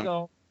 Let's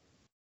go.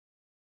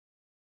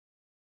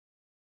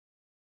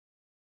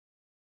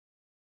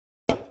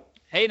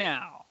 Hey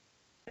now.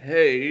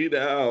 Hey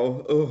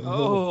now.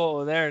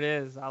 Oh, there it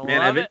is.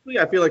 Eventually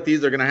I feel like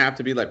these are going to have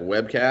to be like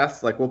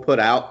webcasts. Like we'll put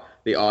out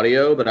the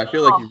audio, but I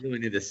feel like you really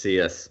need to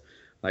see us.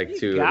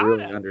 To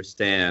really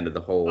understand the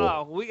whole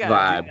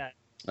vibe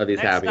of these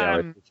happy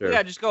hours. For sure. We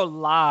gotta just go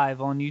live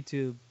on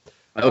YouTube.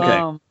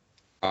 Okay.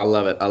 I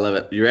love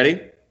it. You ready?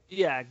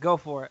 Yeah, go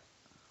for it.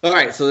 All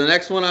right. So the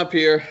next one up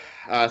here,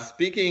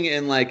 speaking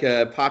in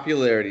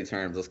popularity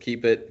terms, let's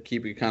keep it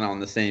kind of on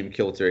the same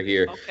kilter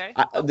here. Okay.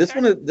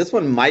 This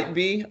one might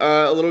be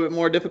a little bit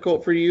more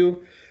difficult for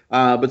you.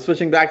 But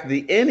switching back to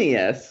the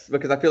NES,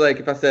 because I feel like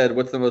if I said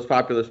what's the most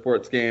popular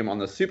sports game on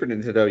the Super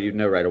Nintendo, you'd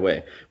know right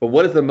away. But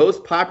what is the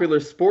most popular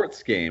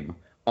sports game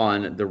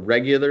on the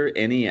regular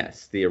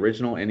NES, the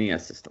original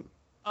NES system?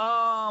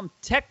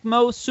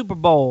 Tecmo Super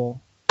Bowl.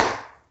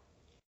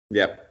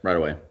 Yep, right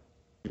away.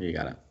 You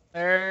got it.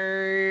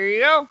 There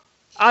you go.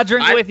 I'll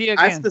drink with you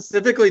again. I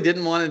specifically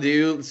didn't want to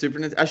do Super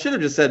Nintendo. I should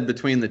have just said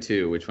between the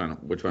two, which one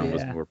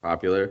was more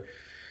popular.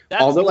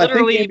 That's although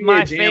literally I think NBA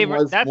my Jam favorite.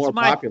 Was that's more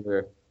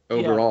popular.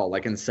 Overall,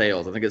 in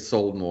sales, I think it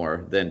sold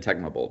more than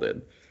Tecmo Bowl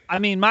did. I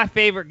mean, my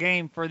favorite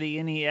game for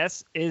the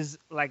NES is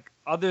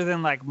other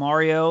than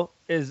Mario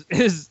is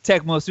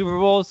Tecmo Super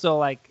Bowl.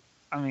 So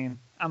I'm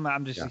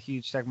just a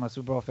huge Tecmo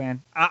Super Bowl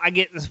fan. I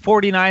get the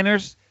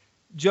 49ers,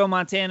 Joe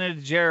Montana to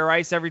Jerry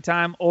Rice every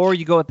time, or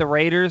you go with the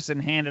Raiders and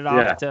hand it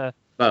off to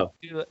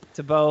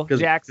Bo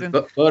Jackson.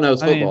 Bo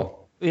knows football.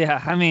 You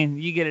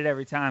get it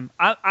every time.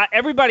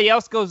 Everybody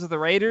else goes to the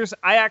Raiders.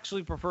 I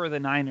actually prefer the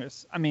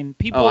Niners. I mean,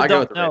 people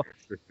don't know.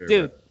 Sure,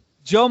 dude,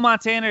 Joe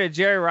Montana to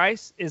Jerry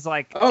Rice is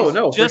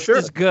just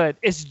as good.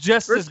 It's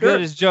just as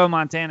good as Joe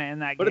Montana in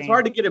that game. But it's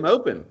hard to get him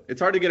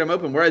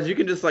open. Whereas you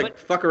can just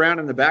fuck around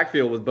in the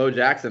backfield with Bo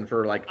Jackson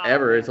for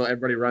ever until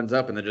everybody runs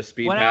up and then just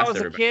speed past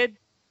everybody.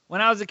 When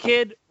I was a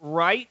kid,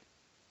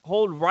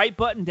 hold right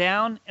button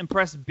down and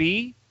press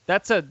B.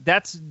 That's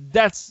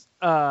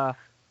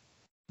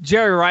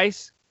Jerry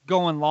Rice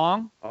going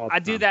long. I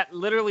do that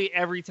literally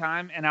every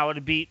time, and I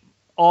would beat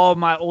all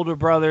my older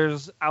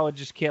brothers. I would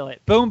just kill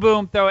it. Boom,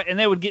 boom, throw it, and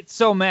they would get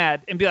so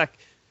mad and be like,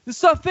 "This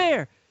is not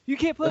fair. You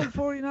can't play the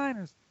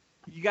 49ers.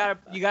 You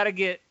gotta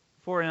get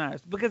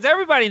 49ers." Because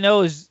everybody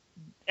knows,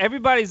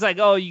 everybody's like,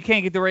 "Oh, you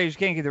can't get the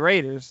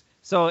Raiders,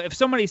 So if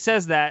somebody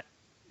says that,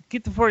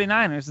 get the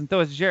 49ers and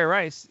throw it to Jerry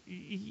Rice,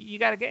 you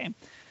got a game.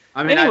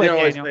 I mean, anyway, I did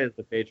always play as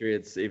the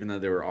Patriots, even though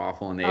they were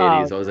awful in the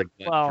 80s. I was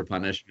for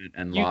punishment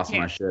and lost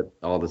my shit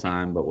all the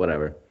time, but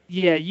whatever.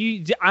 Yeah,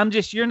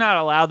 you're not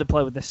allowed to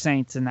play with the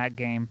Saints in that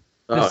game.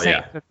 Honestly,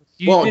 I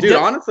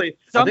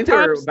think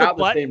they're about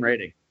the same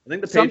rating. I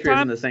think the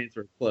Patriots and the Saints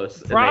were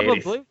close.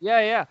 Probably,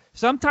 yeah.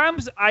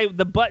 Sometimes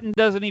the button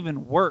doesn't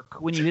even work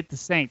when you hit the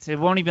Saints. It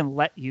won't even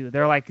let you.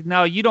 They're like,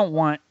 no, you don't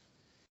want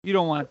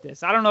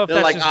this. I don't know if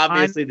they're that's just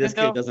obviously this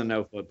kid doesn't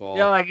know football.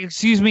 They're like,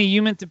 excuse me,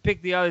 you meant to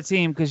pick the other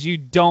team because you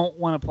don't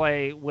want to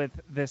play with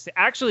this.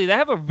 Actually, they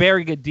have a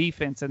very good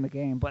defense in the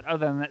game, but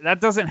other than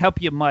that doesn't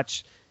help you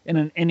much in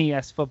an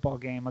NES football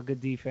game. A good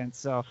defense.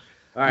 So, all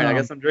right, I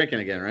guess I'm drinking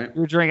again, right?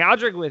 You're drinking. I'll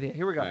drink with you.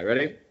 Here we go. All right,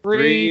 ready?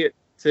 3,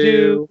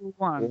 2,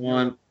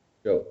 1,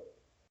 go.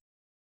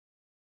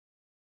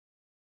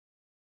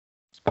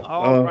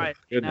 All right.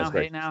 Hey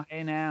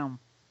now.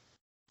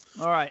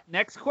 All right.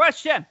 Next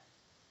question.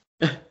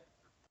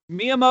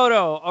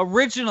 Miyamoto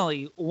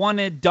originally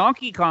wanted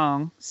Donkey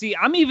Kong. See,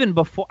 I'm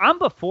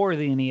before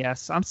the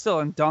NES. I'm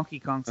still in Donkey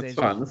Kong stage.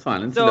 That's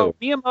fine. So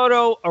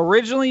Miyamoto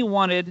originally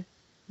wanted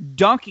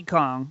Donkey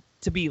Kong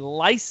to be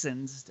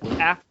licensed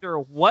after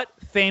what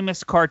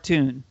famous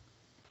cartoon?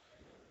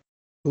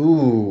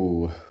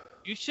 Ooh.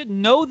 Do You should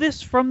know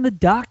this from the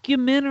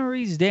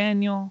documentaries,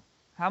 Daniel.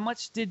 How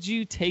much did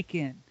you take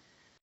in?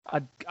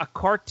 A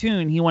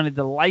cartoon he wanted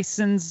to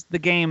license the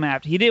game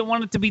after. He didn't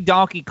want it to be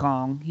Donkey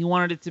Kong. He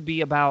wanted it to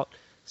be about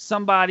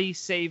somebody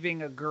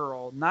saving a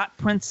girl, not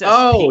Princess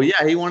Peach.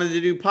 Yeah, he wanted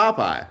to do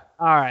Popeye.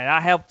 All right, I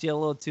helped you a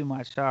little too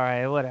much. All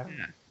right, whatever.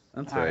 Yeah,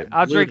 that's All right.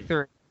 I'll drink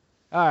 3.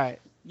 All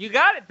right, you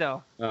got it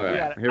though. All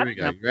right, here we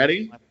go. You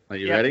ready? Are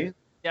you ready?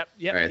 Yep.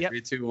 All right,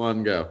 3, 2,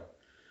 1, go.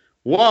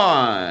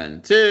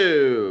 1,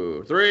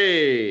 2,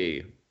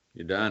 3.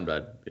 You're done,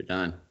 bud. You're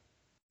done.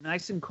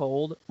 Nice and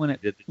cold when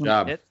it did the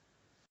job.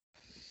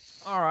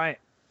 All right.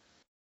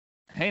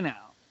 Hey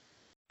now.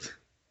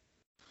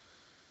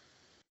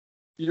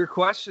 Your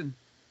question.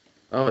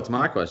 Oh, it's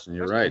my question.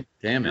 You're right.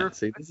 Damn it.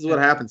 See, this is what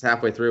happens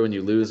halfway through when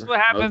you lose what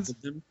happens. most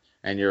of them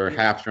and you're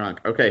half drunk.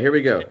 Okay, here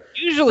we go.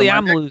 Usually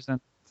I'm losing.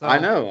 So. I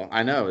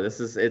know.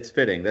 It's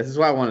fitting. This is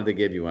why I wanted to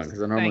give you one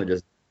because I normally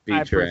just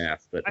beat your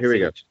ass. But here we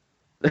go.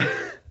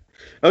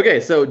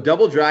 Okay, so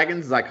Double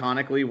Dragons is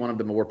iconically one of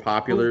the more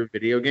popular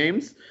video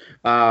games.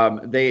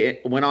 They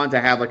went on to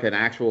have like an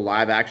actual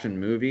live action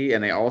movie,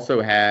 and they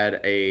also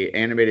had a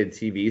animated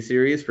TV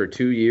series for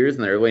 2 years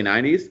in the early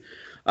 90s.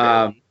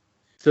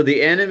 So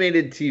the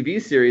animated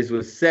TV series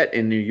was set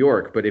in New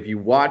York, but if you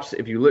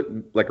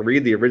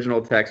read the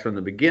original text from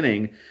the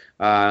beginning,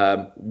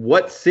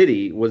 what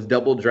city was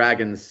Double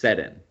Dragons set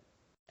in?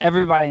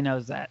 Everybody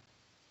knows that.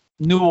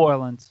 New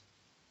Orleans.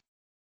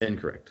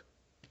 Incorrect.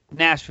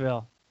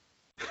 Nashville.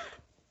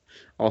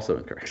 Also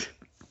incorrect.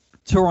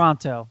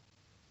 Toronto.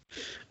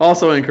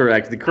 Also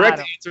incorrect. The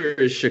correct answer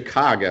is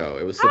Chicago.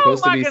 It was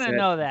supposed to be set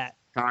know that?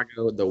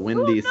 Chicago, the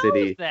Windy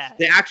City. That?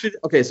 They actually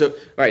So all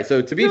right.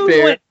 So to be Dude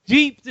fair, went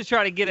deep to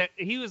try to get it.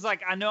 He was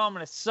like, "I know I'm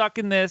gonna suck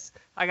in this.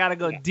 I gotta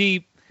go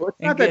deep." Well,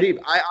 it's not that deep.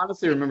 I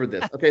honestly remember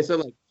this. Okay,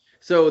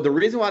 so the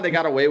reason why they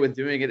got away with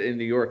doing it in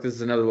New York. This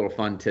is another little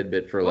fun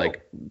tidbit for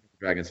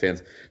Dragons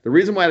fans. The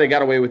reason why they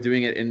got away with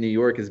doing it in New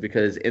York is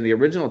because in the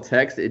original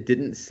text it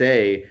didn't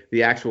say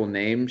the actual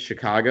name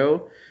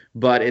Chicago,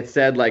 but it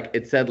said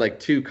like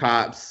 2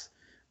 cops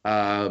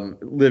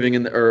living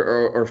in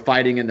or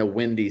fighting in the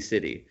Windy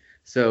City.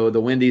 So the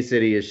Windy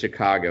City is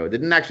Chicago. It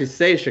didn't actually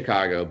say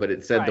Chicago, but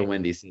it said the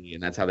Windy City,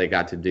 and that's how they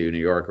got to do New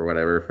York or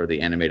whatever for the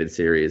animated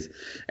series.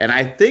 And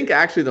I think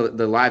actually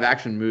the live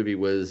action movie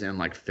was in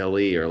like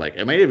Philly or like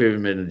it might have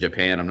even been in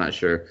Japan. I'm not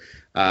sure.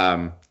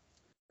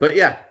 But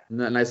yeah,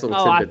 nice little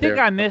tidbit I think there.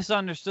 I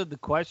misunderstood the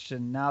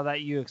question now that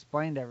you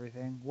explained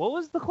everything. What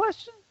was the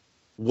question?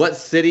 What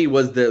city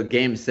was the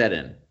game set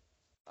in?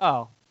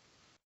 Oh.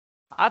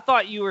 I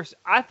thought you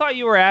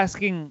were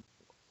asking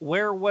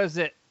where was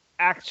it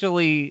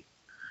actually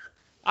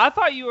I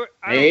thought you were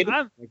made?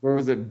 Where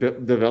was it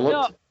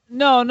developed?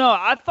 No.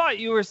 I thought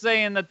you were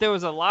saying that there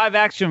was a live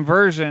action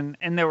version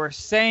and they were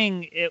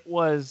saying it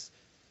was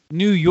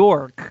New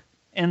York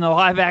in the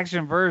live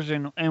action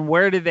version, and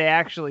where did they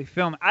actually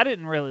film? I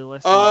didn't really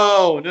listen.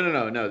 Oh,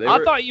 no.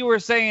 I thought you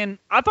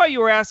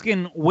were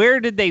asking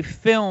where did they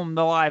film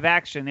the live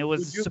action? It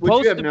was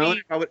supposed to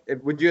be.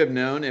 Would you have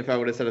known if I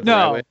would have said it the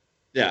right way?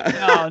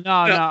 Yeah. No,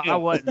 I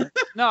wouldn't.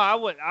 No,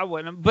 I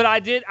wouldn't. But I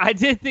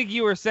did think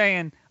you were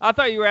saying. I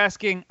thought you were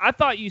asking. I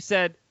thought you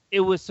said it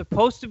was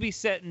supposed to be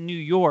set in New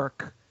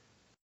York.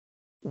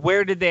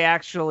 Where did they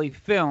actually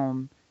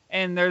film?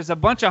 And there's a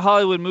bunch of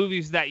Hollywood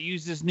movies that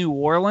uses New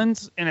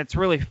Orleans, and it's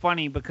really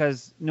funny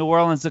because New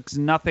Orleans looks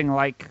nothing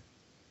like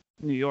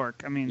New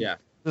York. I mean,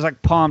 there's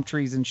like palm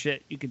trees and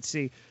shit you could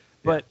see.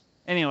 But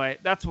anyway,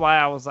 that's why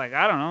I was like,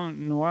 I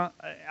don't know.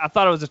 I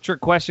thought it was a trick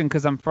question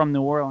because I'm from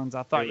New Orleans.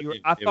 I thought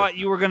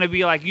you were gonna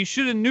be like, you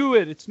should have knew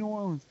it. It's New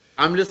Orleans.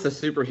 I'm just a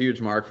super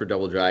huge mark for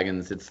Double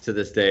Dragons. It's to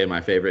this day my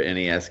favorite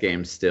NES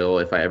game still.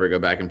 If I ever go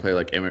back and play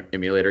like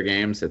emulator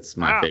games, it's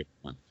my favorite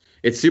one.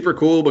 It's super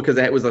cool because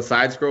it was a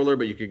side scroller,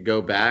 but you could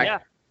go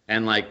back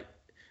and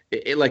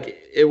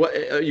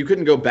you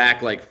couldn't go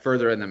back like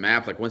further in the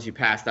map. Like once you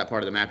passed that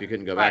part of the map, you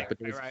couldn't go back. But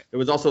there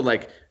was also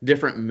like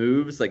different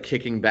moves, like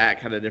kicking back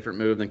had a different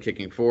move than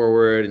kicking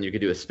forward, and you could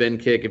do a spin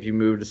kick if you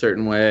moved a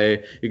certain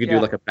way. You could do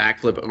like a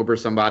backflip over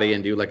somebody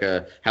and do like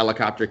a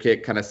helicopter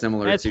kick, kind of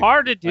similar. It's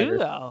hard to do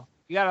though.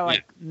 You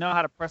gotta know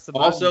how to press the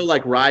button. Also,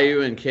 like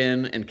Ryu and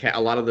Ken and a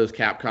lot of those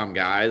Capcom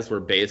guys were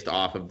based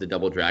off of the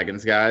Double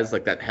Dragons guys.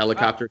 Like that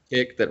helicopter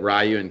kick that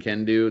Ryu and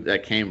Ken do,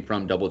 that came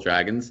from Double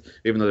Dragons,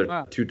 even though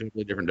they're 2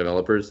 totally different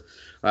developers.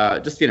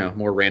 Just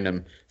more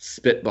random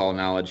spitball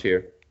knowledge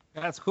here.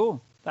 That's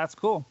cool.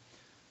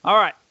 All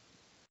right.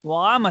 Well,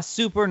 I'm a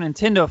Super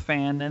Nintendo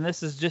fan, and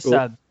this is just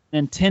a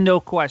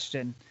Nintendo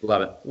question.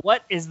 Love it.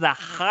 What is the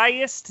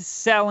highest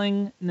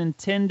selling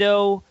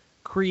Nintendo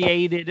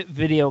created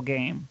video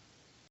game?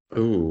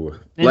 Ooh.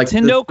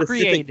 Nintendo like the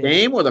created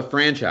game or the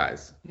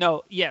franchise?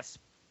 No, yes.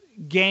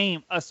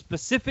 Game, a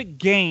specific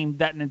game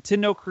that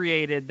Nintendo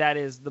created that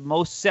is the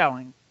most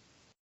selling.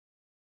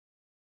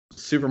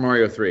 Super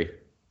Mario 3.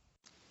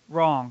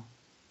 Wrong.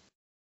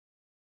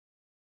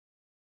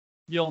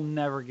 You'll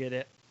never get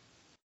it.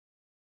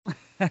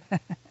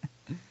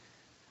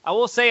 I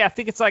will say I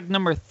think it's like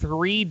number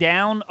 3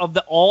 down of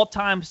the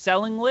all-time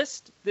selling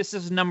list. This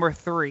is number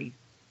 3.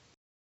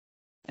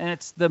 and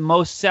it's the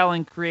most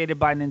selling created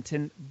by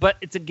Nintendo. But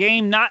it's a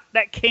game not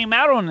that came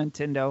out on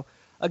Nintendo,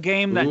 a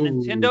game that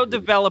Nintendo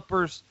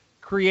developers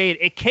create.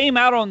 It came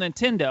out on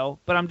Nintendo,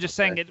 but I'm just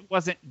saying it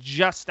wasn't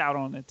just out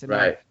on Nintendo.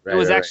 Right. It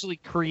was actually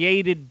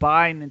created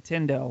by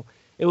Nintendo.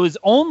 It was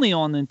only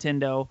on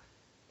Nintendo.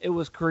 It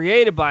was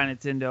created by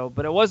Nintendo,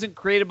 but it wasn't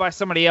created by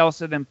somebody else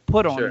and then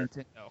put on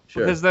Nintendo.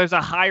 Sure. Because there's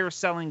a higher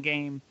selling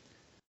game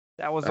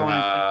that was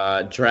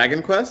on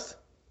Dragon Quest?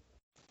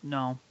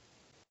 No.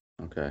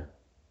 Okay.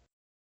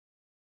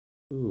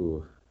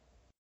 Ooh.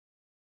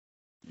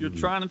 You're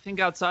trying to think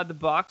outside the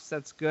box.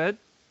 That's good.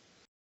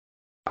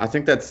 I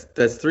think that's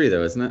 3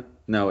 though, isn't it?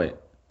 No, wait.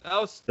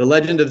 The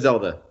Legend of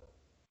Zelda.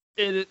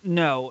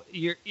 No,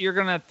 you're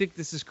gonna think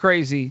this is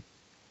crazy.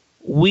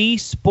 Wii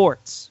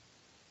Sports.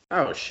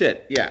 Oh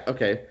shit! Yeah.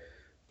 Okay.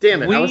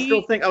 Damn it! I was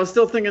still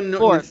thinking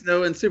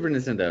Nintendo and Super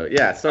Nintendo.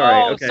 Yeah. Sorry.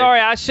 Oh, okay.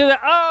 sorry. I should have.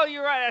 Oh,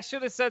 you're right. I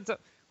should have said so.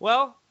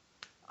 Well.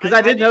 Because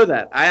I did know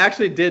that. I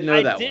actually did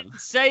know that one. I didn't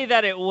say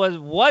that it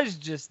was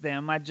just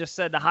them. I just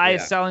said the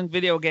highest selling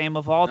video game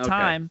of all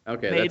time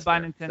made by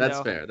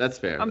Nintendo. That's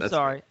fair. I'm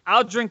sorry.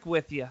 I'll drink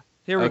with you.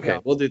 Here we go.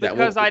 Okay, we'll do that.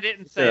 Because I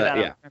didn't say that.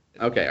 Yeah.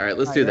 Okay, all right,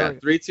 let's do that.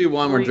 3, 2,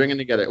 1, we're drinking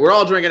together. We're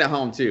all drinking at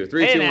home, too.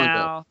 3, 2, 1,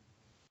 go.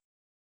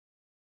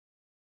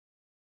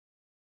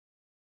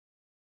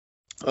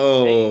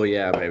 Oh,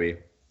 yeah, baby.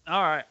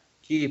 All right.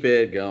 Keep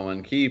it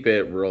going. Keep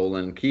it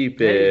rolling.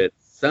 Keep it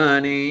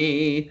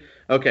sunny.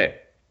 Okay.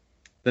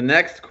 The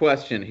next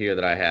question here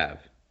that I have.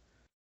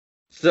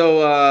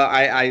 So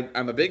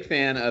I'm a big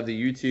fan of the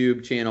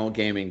YouTube channel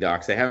Gaming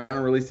Docs. They haven't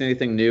released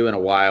anything new in a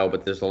while,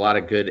 but there's a lot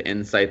of good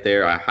insight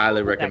there. I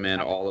highly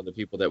recommend all of the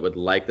people that would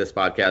like this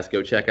podcast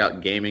go check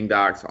out Gaming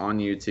Docs on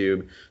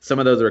YouTube. Some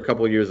of those are a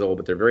couple years old,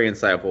 but they're very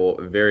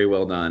insightful, very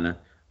well done.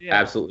 Yeah.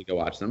 Absolutely go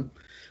watch them.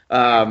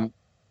 I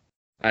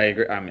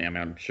agree.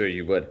 I'm sure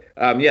you would.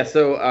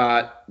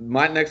 So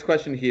my next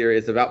question here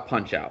is about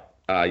Punch-Out.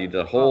 You did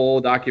a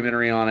whole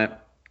documentary on it.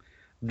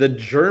 The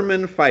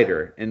German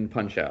fighter in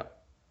Punch-Out.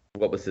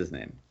 What was his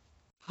name?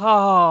 Man.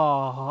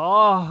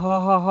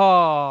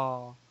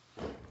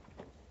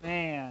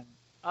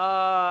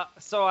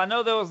 So I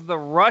know there was the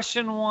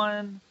Russian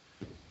one,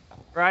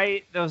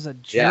 right? There was a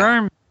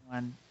German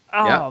one.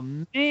 Oh,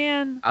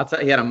 man. I'll tell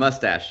you, he had a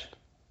mustache.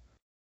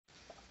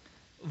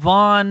 It's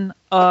Von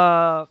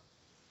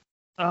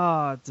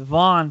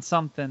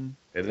something.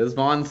 It is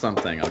Von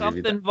something. I'll give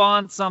you that.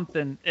 Von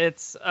something.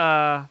 It's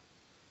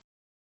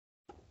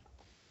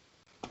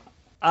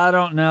I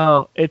don't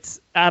know it.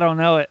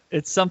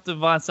 It's something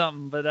Von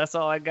something, but that's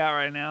all I got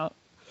right now.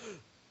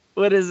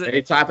 What is it? Are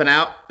you tapping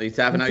out? Are you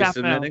tapping out? You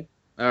submitting?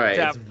 All right.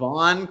 It's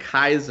Von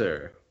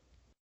Kaiser.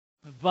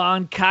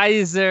 Von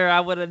Kaiser. I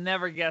would have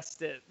never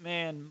guessed it,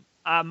 man.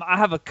 I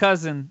have a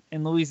cousin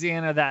in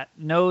Louisiana that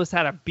knows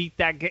how to beat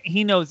that game.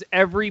 He knows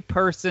every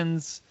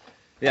person's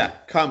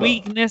combo.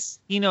 Weakness.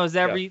 He knows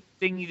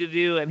everything to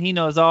do, and he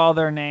knows all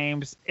their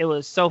names. It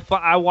was so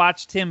fun. I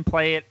watched him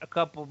play it a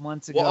couple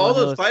months ago. Well, all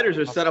those fighters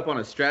are set up on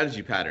a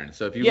strategy pattern.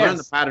 So if you learn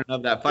the pattern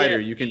of that fighter,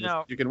 you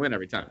can win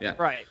every time. Yeah.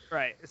 Right.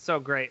 It's so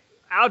great.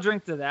 I'll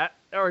drink to that.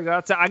 There we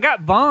go. I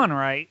got Vaughn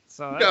right.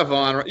 So you got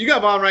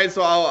Vaughn right.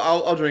 So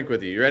I'll drink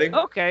with you. You ready?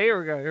 Okay. Here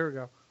we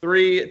go.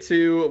 3,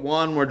 2,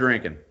 1. We're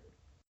drinking.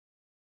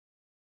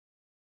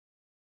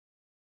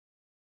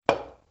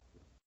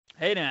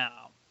 Hey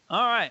now.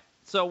 All right.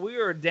 So we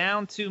are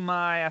down to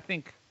I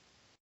think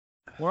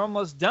we're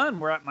almost done.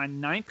 We're at my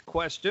 9th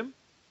question.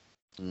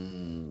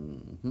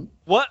 Mm-hmm.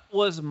 What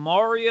was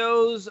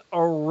Mario's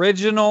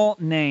original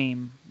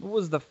name? What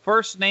was the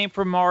first name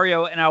for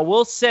Mario? And I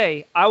will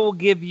say, I will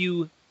give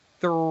you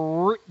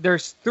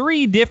there's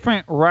 3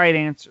 different right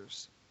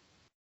answers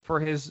for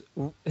his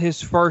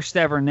first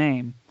ever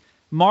name.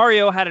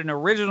 Mario had an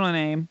original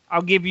name.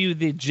 I'll give you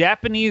the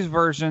Japanese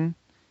version.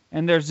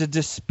 And there's a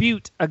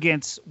dispute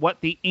against what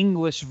the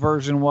English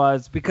version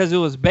was because it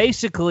was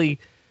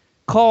basically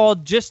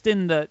called just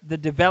in the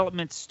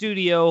development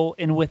studio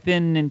and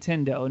within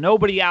Nintendo.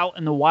 Nobody out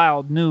in the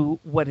wild knew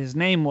what his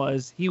name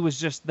was. He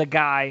was just the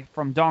guy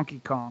from Donkey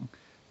Kong,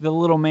 the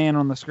little man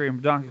on the screen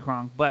from Donkey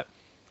Kong. But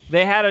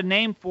they had a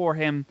name for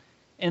him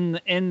in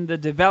the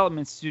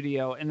development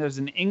studio, and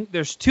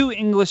there's 2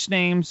 English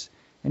names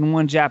and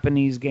 1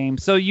 Japanese game.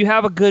 So you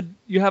have a good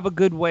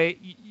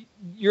way.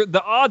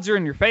 The odds are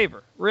in your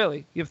favor,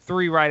 really. You have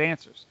 3 right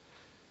answers.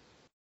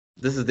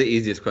 This is the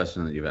easiest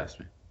question that you've asked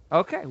me.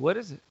 Okay, what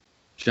is it?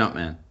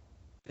 Jumpman.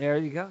 There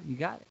you go. You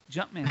got it.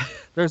 Jumpman.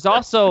 There's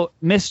also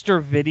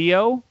Mr.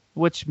 Video,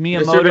 which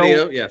Miyamoto Mr.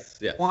 Video,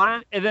 yes.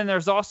 wanted. And then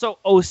there's also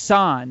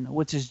Osan,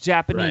 which is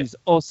Japanese.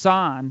 Right.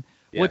 Osan,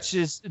 which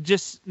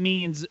just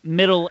means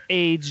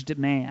middle-aged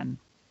man.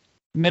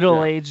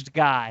 Middle-aged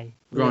guy.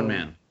 Grown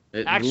man.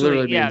 It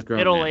actually means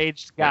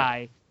middle-aged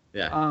guy.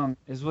 Yeah.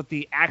 Is what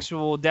the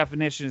actual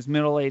definition is.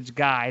 Middle-aged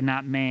guy,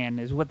 not man,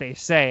 is what they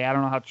say. I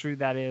don't know how true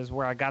that is,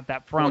 where I got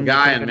that from. Well,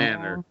 guy and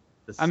man are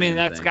the same thing.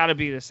 That's got to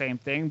be the same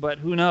thing, but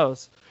who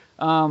knows?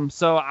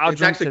 So I'll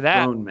drink to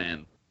that. Grown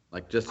man.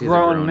 Like just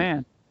grown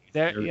man.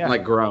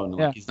 like grown.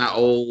 Like, he's not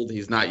old.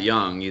 He's not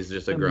young. He's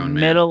just a grown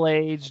man.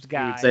 Middle-aged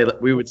guy.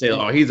 We would say,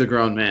 oh, he's a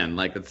grown man.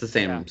 Like it's the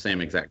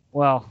same exact.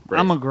 Well, phrase.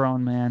 I'm a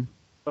grown man.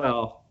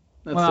 Well,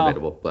 that's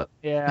debatable, but.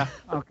 Yeah.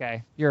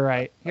 Okay. You're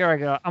right. Here I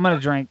go. I'm gonna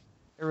drink.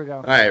 Here we go.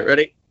 All right.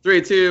 Ready?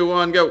 3, 2,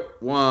 1, go.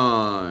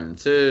 1,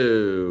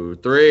 2,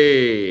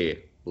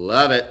 3.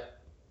 Love it.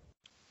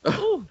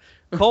 Ooh,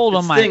 cold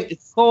on my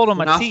teeth. Cold on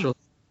my teeth.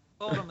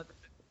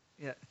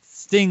 Yeah, it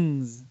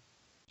stings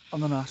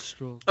on the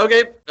nostrils.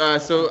 Okay,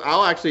 so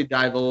I'll actually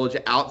divulge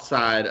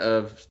outside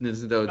of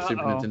Nintendo and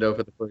Super Nintendo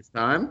for the first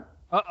time.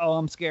 Uh-oh,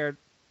 I'm scared.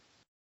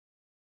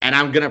 And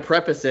I'm going to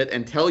preface it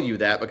and tell you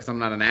that because I'm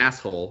not an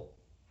asshole.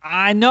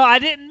 I know, I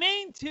didn't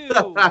mean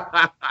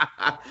to.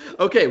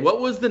 Okay, what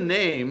was the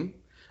name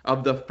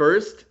of the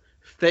first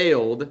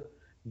failed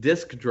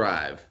disk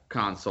drive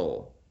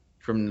console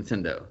from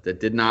Nintendo that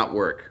did not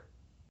work?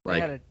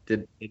 Like,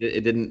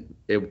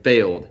 it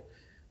failed.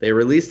 They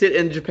released it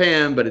in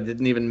Japan, but it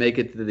didn't even make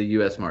it to the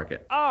U.S.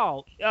 market.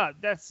 Oh,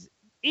 that's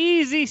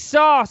easy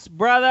sauce,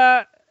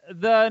 brother.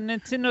 The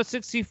Nintendo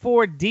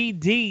 64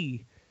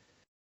 DD.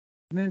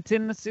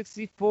 Nintendo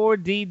 64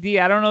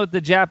 DD. I don't know what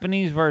the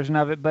Japanese version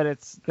of it, but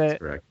it's That's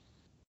correct.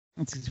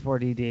 64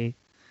 DD.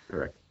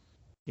 Correct.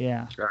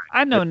 Yeah. Right.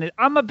 I know.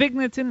 I'm a big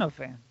Nintendo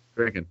fan.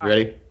 Drinking.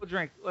 Ready? Right, we'll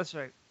drink. Let's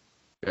drink.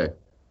 Okay.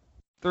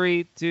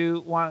 3,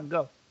 2, 1,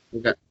 go.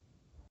 Okay.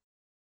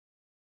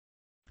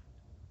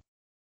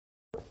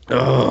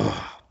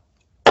 Oh,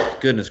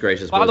 goodness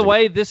gracious. By the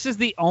way, this is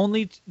the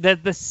only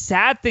the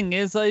sad thing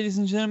is, ladies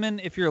and gentlemen,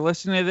 if you're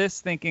listening to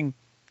this thinking,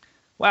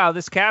 wow,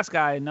 this cast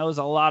guy knows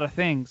a lot of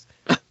things.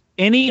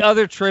 Any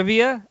other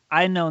trivia,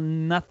 I know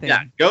nothing.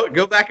 Yeah,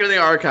 go back into the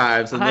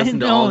archives and listen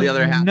to all the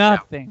other half.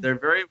 Nothing. They're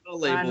very well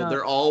labeled.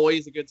 They're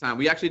always a good time.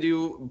 We actually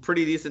do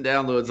pretty decent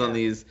downloads on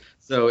these.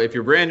 So if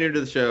you're brand new to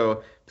the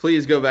show,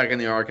 please go back in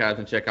the archives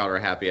and check out our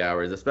happy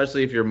hours.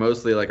 Especially if you're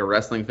mostly like a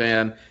wrestling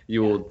fan,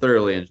 you will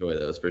thoroughly enjoy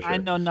those for sure. I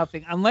know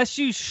nothing. Unless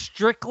you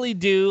strictly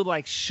do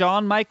like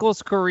Shawn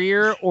Michaels'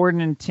 career or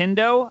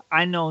Nintendo,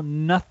 I know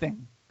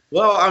nothing.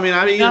 Well, I mean,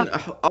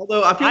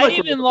 although I feel like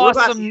we're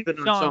about even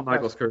on Shawn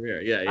Michaels'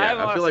 career. Yeah.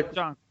 I feel like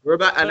we're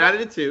about, and I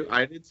did too.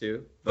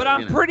 But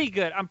I'm pretty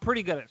good. I'm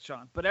pretty good at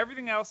Shawn. But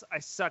everything else, I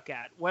suck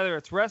at. Whether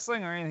it's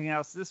wrestling or anything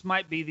else, this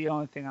might be the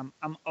only thing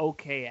I'm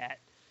okay at.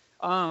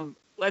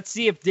 Let's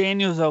see if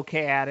Daniel's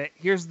okay at it.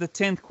 Here's the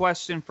 10th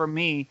question for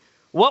me.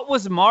 What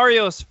was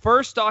Mario's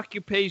first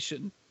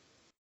occupation?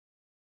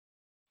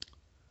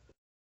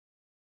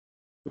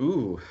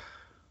 Ooh.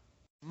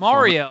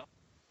 Mario.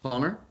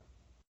 Plumber?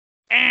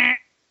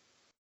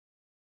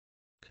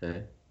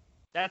 Okay.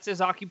 That's his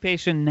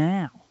occupation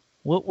now.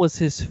 What was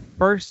his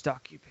first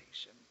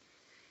occupation?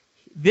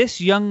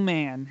 This young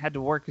man had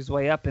to work his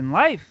way up in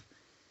life.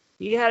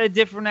 He had a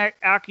different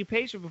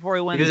occupation before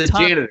he went to He was a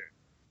janitor.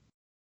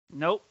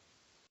 Nope.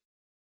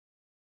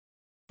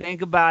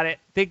 Think about it.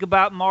 Think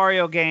about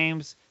Mario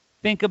games.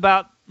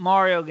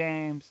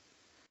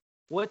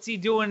 What's he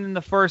doing in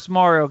the first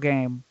Mario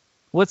game?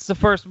 What's the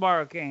first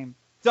Mario game?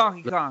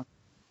 Donkey Kong.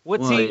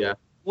 What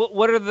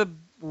are the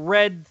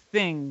red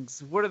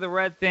things? What are the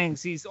red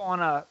things? He's on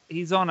a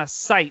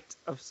site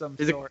of some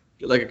sort.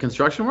 Like a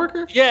construction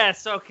worker?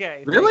 Yes.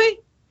 Okay. Really?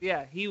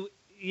 Yeah. He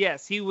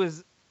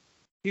was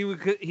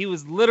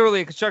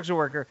literally a construction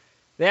worker.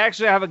 They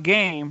actually have a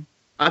game.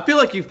 I feel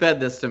like you fed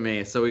this to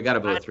me, so we got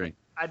to both drink.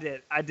 I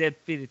did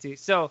feed it to you.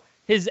 So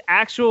his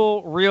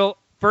actual real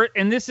first,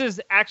 and this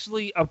is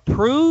actually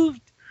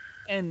approved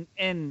and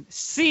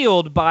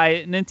sealed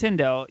by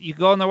Nintendo. You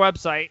go on their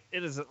website.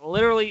 It is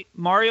literally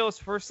Mario's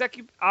first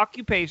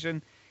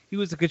occupation. He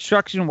was a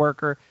construction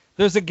worker.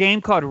 There's a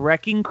game called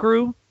Wrecking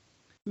Crew.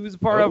 He was a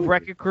part of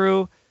Wrecking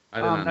Crew. I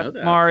did not know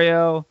that.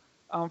 Mario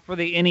for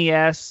the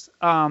NES.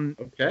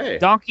 Okay.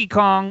 Donkey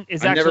Kong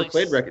is I never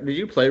played Wrecking. Did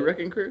you play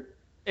Wrecking Crew?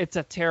 It's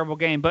a terrible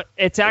game, but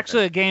it's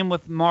actually a game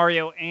with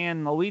Mario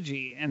and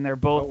Luigi, and they're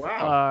both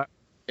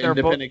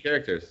independent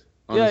characters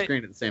on the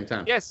screen at the same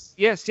time. Yes,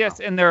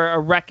 and they're a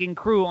wrecking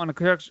crew on a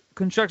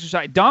construction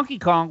site. Donkey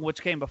Kong,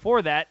 which came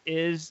before that,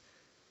 is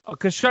a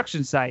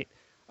construction site.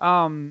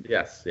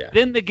 Yes, yeah.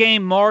 Then the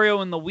game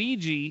Mario and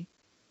Luigi,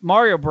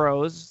 Mario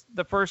Bros,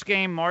 the first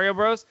game Mario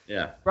Bros,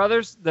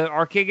 Brothers, the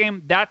arcade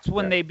game. That's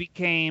when they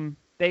became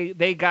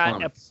they got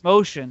plumbers. A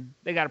promotion.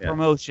 They got a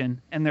promotion,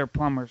 and they're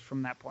plumbers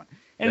from that point.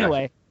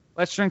 Anyway,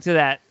 let's drink to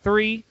that.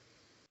 3,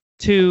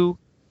 2,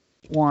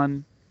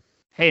 1.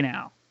 Hey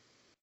now.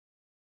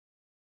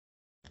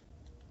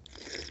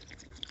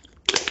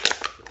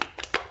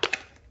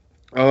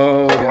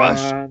 Oh,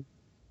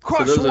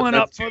 Crush one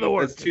up for the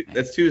work.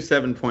 That's 2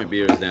 7-point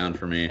beers down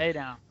for me. Hey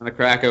now. I'm going to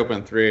crack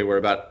open 3. We're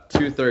about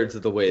 2/3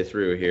 of the way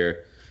through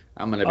here.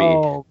 I'm going to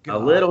be a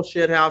little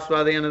shithouse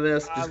by the end of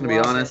this, just going to be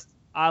honest.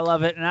 I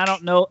love it, and I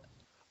don't know.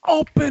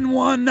 Open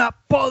one up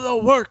for the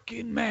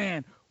working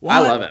man. What? I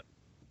love it.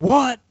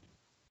 What?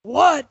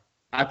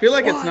 I feel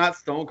like it's not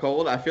Stone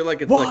Cold. I feel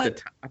like it's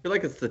I feel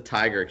like it's the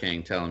Tiger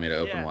King telling me to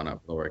open one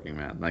up for the working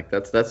man. Like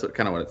that's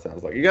kind of what it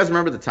sounds like. You guys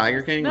remember the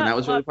Tiger King when that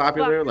was really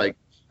popular? Like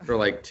for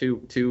like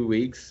two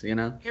weeks, you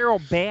know? Carol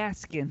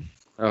Baskin.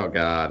 Oh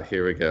God,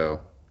 here we go.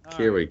 All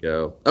Here right. we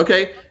go.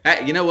 Okay,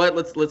 you know what?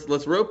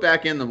 Let's rope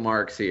back in the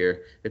marks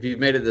here. If you've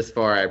made it this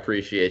far, I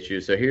appreciate you.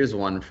 So here's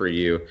one for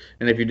you.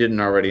 And if you didn't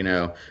already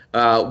know,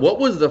 what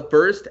was the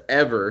first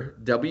ever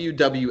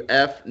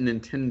WWF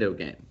Nintendo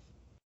game?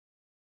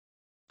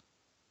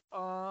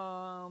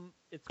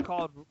 It's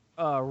called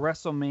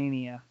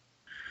WrestleMania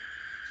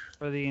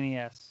for the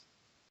NES.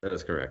 That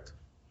is correct.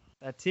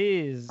 That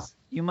is.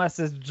 You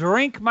must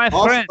drink, my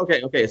Also,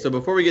 friend. okay. So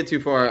before we get too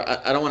far,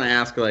 I don't want to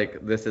ask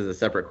like this is a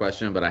separate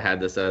question, but I had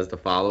this as the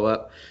follow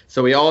up.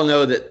 So we all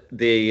know that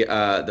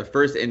the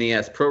first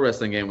NES pro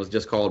wrestling game was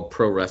just called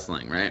Pro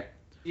Wrestling, right?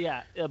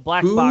 Yeah, a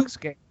black Who- box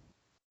game.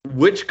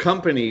 Which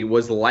company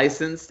was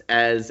licensed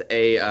as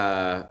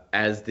a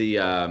as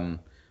the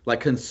like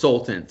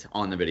consultant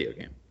on the video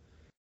game?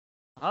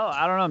 Oh,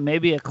 I don't know.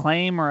 Maybe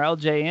Acclaim or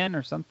LJN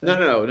or something.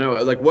 No.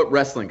 Like what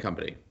wrestling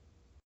company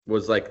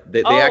was like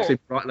they actually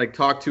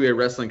talked to a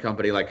wrestling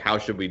company like how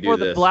should we do for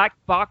this the black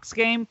box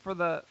game for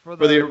the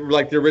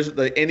like the original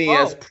the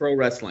NES Oh. Pro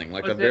Wrestling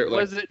like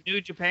was it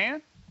New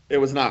Japan? it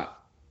was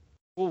not.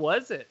 What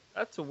was it?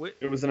 That's a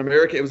It was an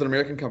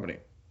American company.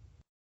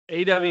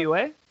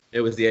 AWA. It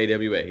was the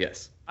AWA,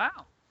 yes, Wow,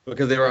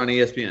 because they were on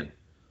ESPN.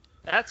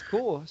 that's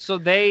cool. So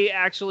they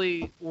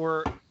actually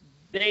were.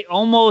 They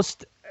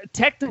almost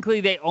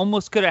technically they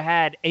almost could have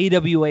had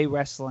AWA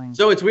wrestling.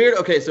 So it's weird.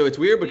 Okay, so it's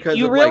weird because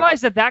You of,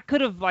 realize that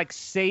could have like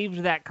saved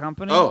that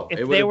company if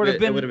it they would have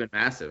been it would have been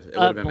massive. It would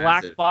a have been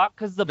black massive. box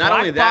because the Not black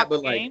only that, box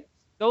but, like- games,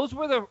 those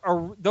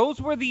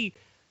were the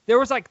there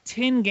was like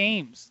 10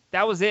 games.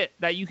 That was it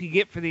that you could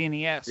get for the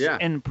NES. Yeah.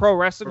 And pro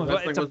wrestling Pro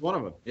was, Wrestling was one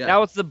of them. Yeah. that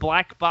was the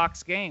black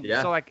box game.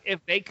 Yeah. So like if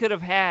they could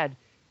have had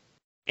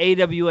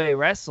AWA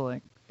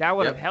wrestling, that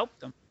would have Yep. helped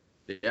them.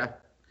 Yeah.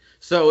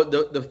 So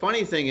the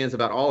funny thing is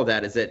about all of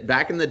that is that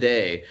back in the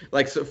day,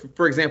 like so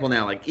for example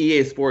now, like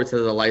EA Sports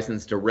has a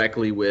license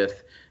directly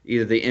with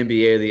either the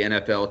NBA or the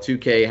NFL.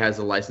 2K has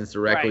a license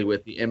directly Right.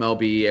 with the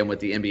MLB and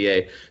with the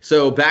NBA.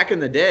 So back in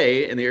the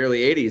day, in the early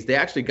 80s,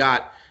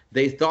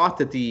 they thought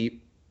that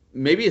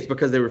maybe it's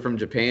because they were from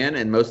Japan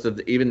and most of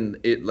like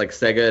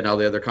Sega and all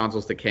the other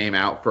consoles that came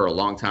out for a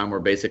long time were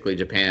basically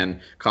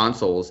Japan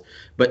consoles,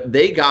 but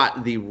they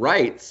got the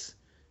rights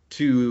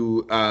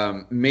to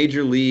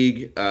major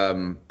league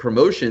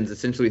promotions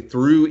essentially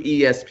through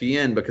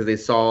ESPN because they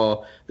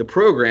saw the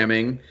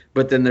programming,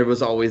 but then there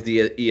was always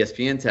the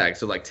ESPN tag.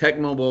 So like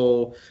Tecmo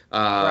Bowl,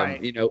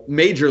 Right.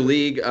 Major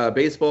League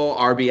Baseball,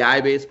 RBI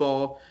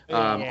Baseball,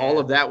 Yeah. all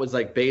of that was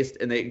like based,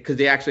 and because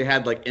they actually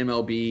had like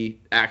MLB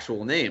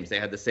actual names. They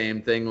had the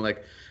same thing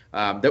like.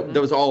 That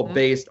was all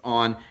based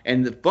on,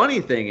 and the funny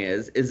thing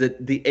is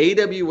that the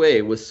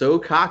AWA was so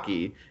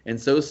cocky and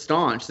so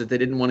staunch that they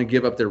didn't want to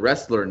give up their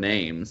wrestler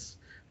names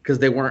because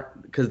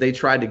they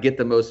tried to get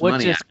the most Which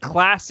money. is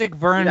classic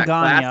Vern Yeah,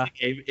 Gagne.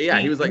 classic. Yeah,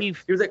 he was like, he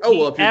oh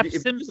well, if you're F's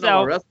using all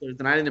himself. wrestlers,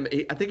 then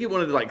I think he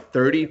wanted like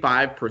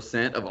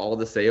 35% of all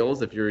the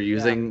sales if you're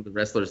using the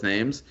wrestlers'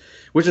 names,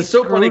 which is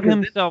so funny. Screwed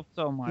 'Cause himself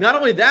so much. not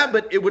only that,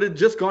 but it would have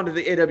just gone to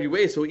the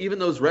AWA. So even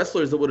those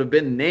wrestlers that would have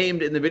been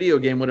named in the video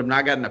game would have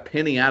not gotten a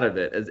penny out of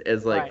it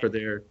as like Right. for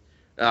their.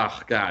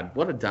 Oh God,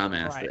 what a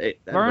dumbass! Right.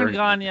 That Vern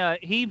Gagne,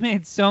 he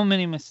made so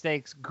many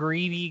mistakes.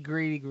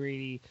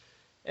 Greedy.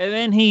 And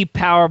then he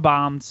power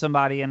bombed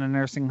somebody in a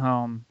nursing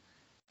home.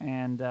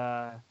 And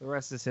the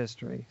rest is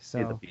history. He's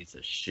a So piece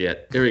of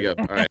shit. Here we go.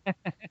 All right.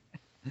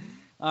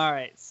 all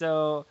right,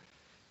 so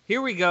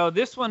here we go.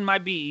 This one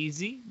might be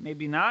easy,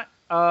 maybe not.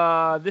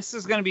 This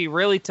is gonna be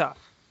really tough.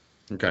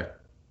 Okay.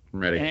 I'm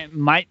ready. And it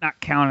might not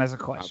count as a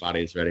My question.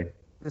 body's ready.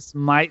 This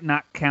might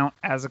not count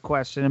as a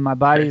question. And my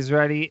body's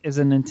ready is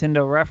a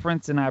Nintendo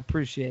reference, and I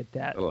appreciate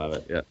that. I love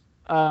it.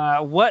 Yeah.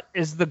 What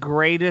is the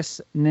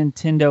greatest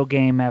Nintendo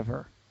game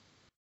ever?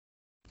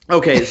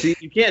 Okay, see,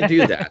 you can't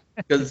do that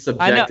because it's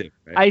I know. subjective.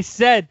 Right? I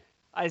said,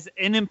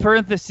 and in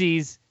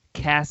parentheses,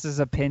 Cass's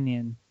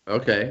opinion.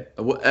 Okay.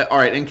 All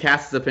right. In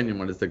Cass's opinion,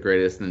 what is the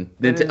greatest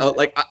That is-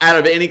 like out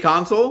of any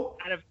console?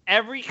 Out of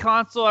every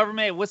console ever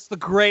made, what's the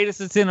greatest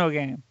Nintendo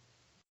game?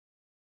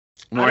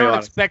 I Mario don't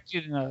Odyssey. expect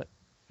you to know it.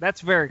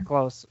 That's very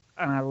close,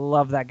 and I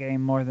love that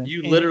game more than You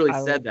any- literally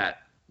I- said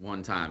that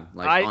one time,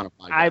 like on a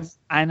podcast.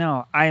 I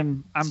know.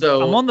 I'm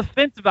So- I'm on the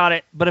fence about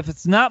it, but if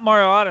it's not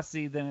Mario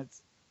Odyssey, then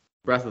it's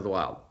Breath of the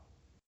Wild.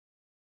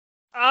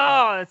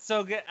 oh, that's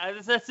so good.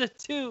 That's a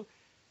 2.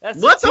 That's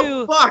What a the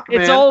 2. fuck,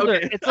 It's man? older.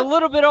 Okay. It's a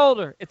little bit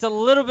older. It's a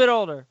little bit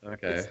older.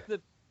 Okay.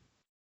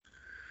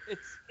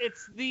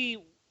 It's the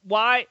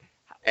why.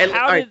 And,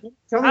 how all right, did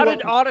tell me how what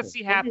did console.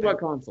 Odyssey Tell happen? me what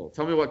console.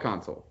 Tell me what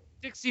console.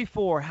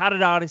 64. How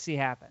did Odyssey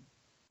happen?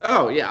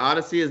 Oh yeah,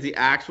 Odyssey is the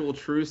actual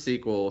true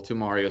sequel to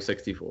Mario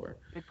 64.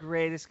 The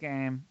greatest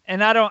game.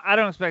 And I don't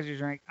expect you to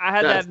drink. I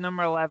had Yes. that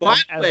number 11 By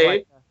the as way,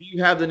 like do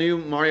you have the new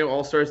Mario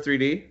All Stars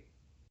 3D?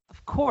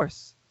 of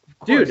course. Of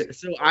course. Dude,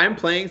 so I'm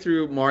playing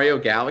through Mario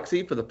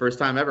Galaxy for the first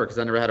time ever because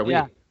I never had a Wii.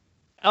 Yeah.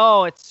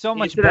 Oh, it's so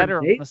much It's an better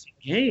on the amazing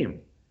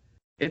game.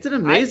 It's an I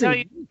amazing tell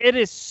you, game. it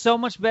is so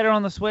much better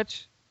on the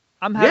Switch.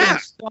 I'm having Yeah.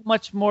 so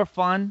much more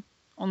fun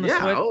on the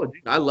Yeah, Switch. oh,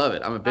 dude, I love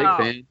it. I'm a big Oh,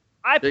 fan.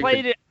 I big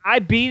played fan. it. I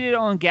beat it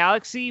on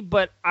Galaxy,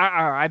 but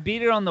I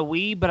beat it on the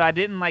Wii, but I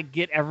didn't like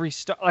get every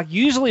star. Like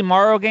usually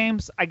Mario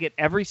games, I get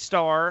every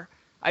star.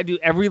 I do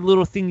every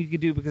little thing you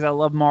could do because I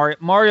love Mario.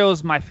 Mario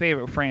is my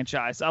favorite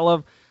franchise. I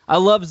love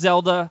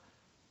Zelda.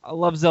 I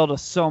love Zelda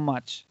so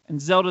much,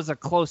 and Zelda's a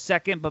close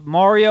second. But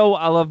Mario,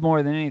 I love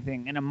more than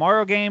anything. In a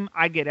Mario game,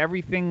 I get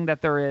everything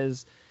that there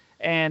is.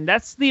 And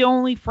that's the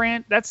only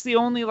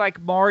like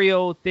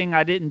Mario thing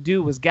I didn't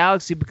do was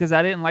Galaxy because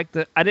I didn't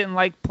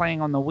like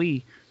playing on the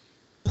Wii.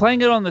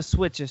 Playing it on the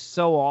Switch is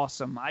so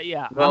awesome.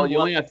 Well, you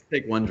only have to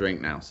take one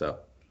drink now, so.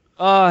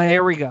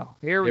 Here we go.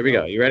 Here we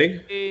go. You ready?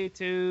 3,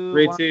 2,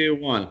 3, 1. 2,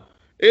 1.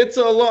 It's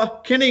a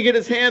lot. Kenny, get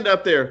his hand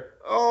up there.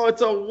 Oh,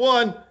 it's a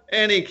 1,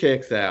 and he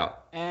kicks out.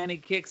 And he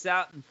kicks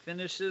out and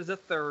finishes a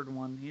third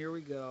one. Here we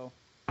go.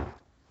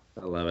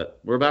 I love it.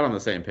 We're about on the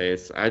same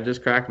pace. I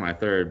just cracked my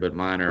third, but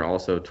mine are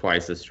also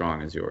twice as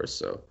strong as yours.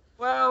 So.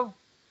 Well,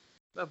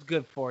 that's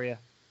good for you.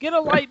 Get a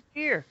light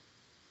beer.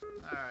 All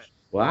right.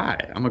 Why?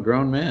 I'm a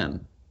grown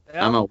man.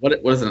 Yep. I'm a what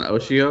is it, an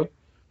Oshio?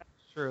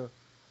 That's true.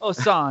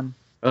 Osan.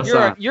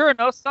 Osan. You're an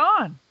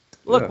Osan.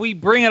 Look, we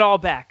bring it all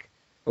back.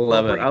 I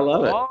love it. I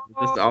love it.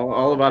 Just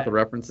all about the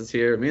references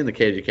here. Me and the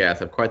KG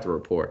Cast have quite the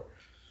rapport.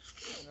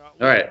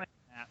 All right.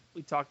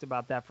 We talked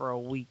about that for a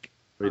week.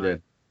 We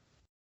did.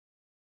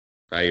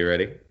 Are you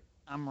ready?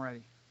 I'm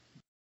ready.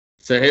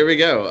 So here we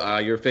go.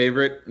 Your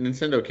favorite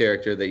Nintendo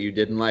character that you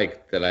didn't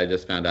like that I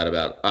just found out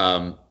about.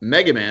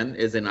 Mega Man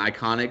is an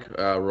iconic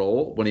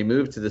role. When he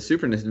moved to the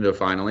Super Nintendo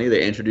finally,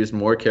 they introduced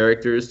more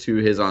characters to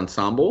his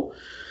ensemble.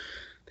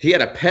 He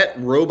had a pet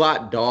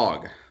robot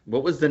dog.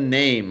 What was the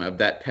name of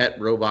that pet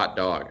robot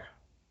dog?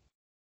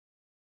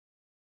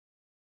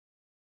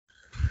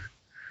 I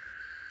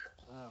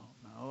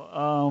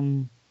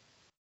don't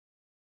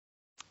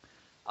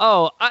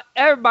know.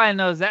 Everybody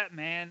knows that,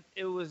 man.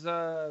 It was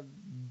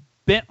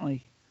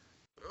Bentley.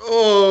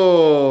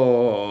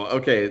 Oh,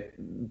 okay.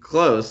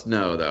 Close.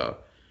 No, though.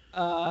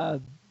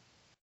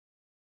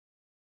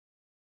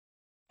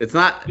 It's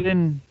not. I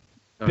don't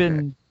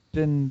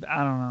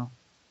know.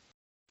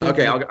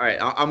 Okay, all right.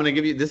 I'm gonna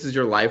give you. This is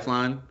your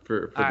lifeline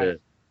for the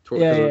tour.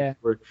 Yeah.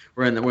 We're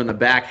in the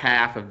back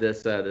half of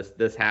this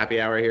this happy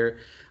hour here.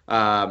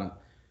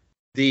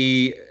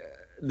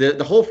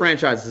 The whole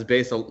franchise is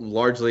based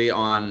largely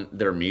on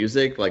their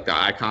music, like the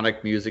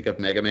iconic music of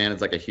Mega Man is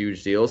like a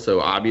huge deal.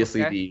 So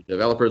obviously the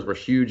developers were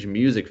huge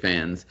music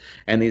fans,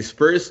 and these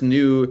first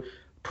new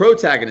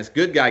protagonist,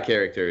 good guy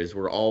characters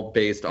were all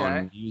based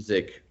on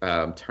music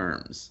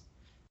terms.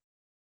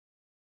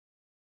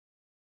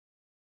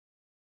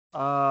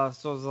 So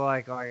it's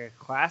like a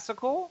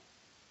classical?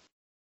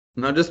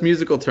 No, just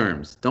musical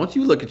terms. Don't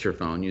you look at your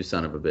phone, you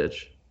son of a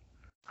bitch.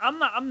 I'm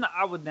not.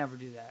 I would never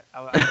do that.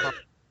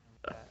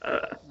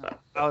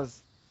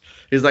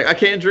 He's like, I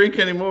can't drink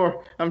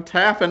anymore. I'm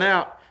tapping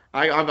out.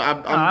 I'm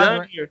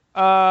done here.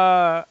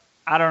 I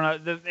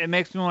don't know. It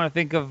makes me want to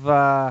think of.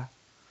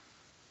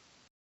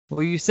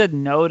 Well, you said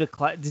no to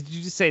Did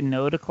you just say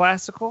no to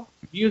classical?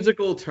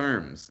 Musical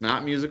terms,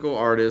 not musical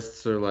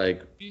artists or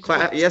like.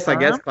 Yes, I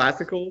guess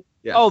classical.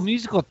 Yes. Oh,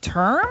 musical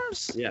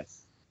terms? Yes.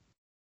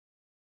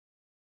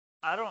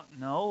 I don't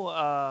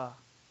know.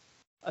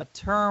 A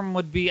term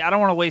would be. I don't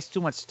want to waste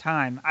too much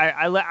time.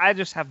 I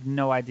just have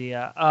no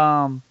idea.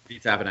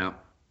 He's tapping out.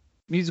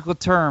 Musical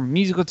term.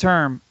 To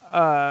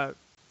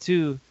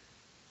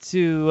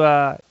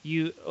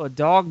you a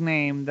dog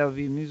name that would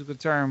be a musical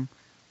term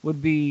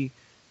would be.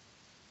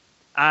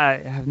 I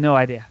have no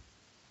idea.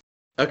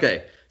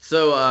 Okay,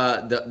 so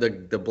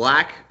the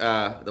black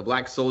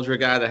soldier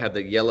guy that had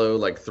the yellow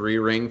like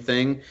 3-ring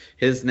thing,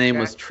 his name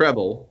was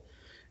Treble.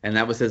 And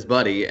that was his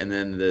buddy, and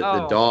then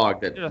the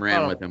dog that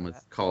ran with him was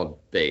called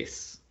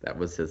Bass. That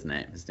was his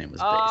name. His name was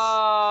Bass.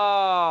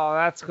 Oh,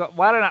 that's cool.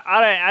 Why didn't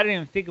I didn't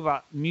even think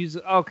about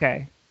music.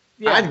 Okay.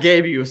 Yeah. I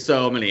gave you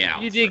so many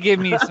outs. You did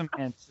give me some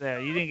hints there.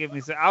 You didn't give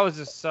me some. I was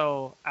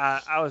so.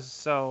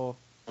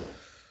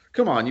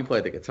 Come on, you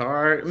played the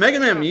guitar. Mega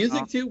Man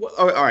music too.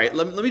 All right,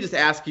 let me just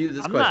ask you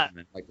this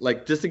question.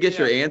 Like just to get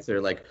your answer.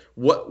 Like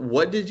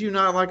what did you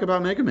not like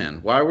about Mega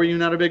Man? Why were you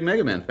not a big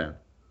Mega Man fan?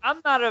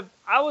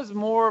 I was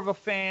more of a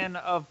fan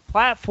of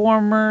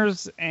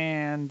platformers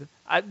and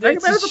Mega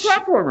Man is a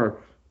platformer.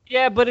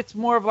 Yeah, but it's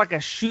more of like a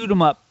shoot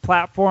 'em up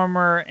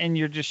platformer, and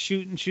you're just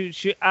shoot.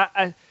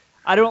 I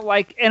don't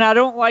like, and I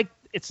don't like.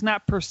 It's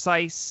not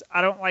precise.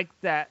 I don't like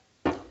that.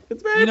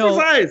 It's very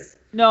precise.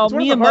 No, it's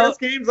one of the hardest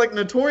games, like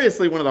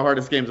notoriously one of the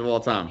hardest games of all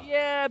time.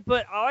 Yeah,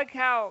 but I like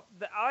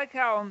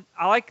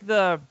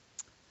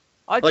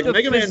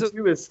Mega Man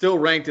 2 is still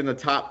ranked in the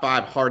top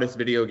 5 hardest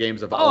video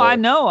games of all. Oh, I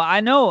know,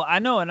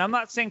 and I'm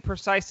not saying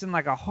precise and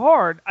like a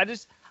hard. I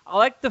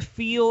like the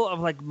feel of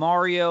like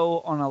Mario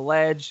on a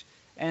ledge,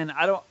 and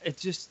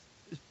it's just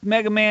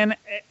Mega Man.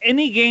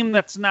 Any game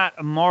that's not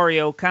a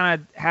Mario kind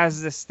of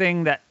has this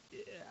thing that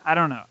I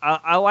don't know.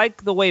 I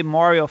like the way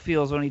Mario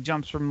feels when he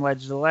jumps from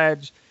ledge to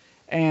ledge,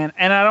 and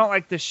I don't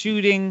like the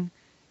shooting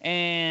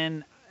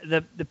and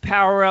the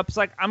power ups.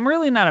 Like, I'm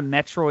really not a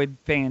Metroid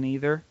fan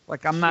either.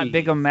 Like, I'm not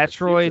big on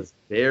Metroid.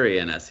 Very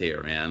in us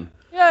here, man.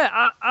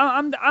 Yeah,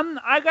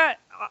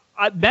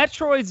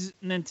 Metroid's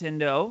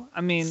Nintendo.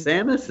 I mean,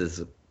 Samus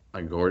is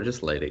a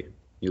gorgeous lady.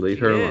 You leave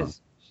she her alone.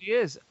 is. She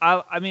is.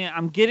 I mean,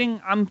 I'm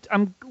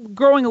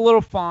growing a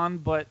little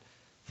fond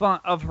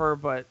of her,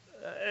 but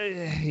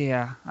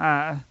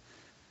yeah.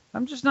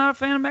 I'm just not a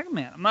fan of Mega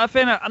Man. I'm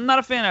not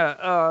a fan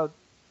of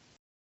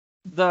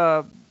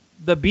the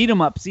beat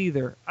 'em ups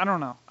either. I don't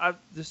know.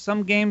 There's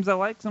some games I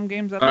like, some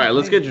games I don't. All right,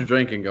 let's get your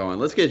drinking going.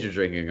 We gotta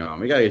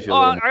get you.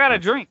 I got a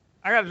drink.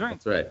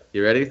 That's right.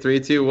 You ready? 3,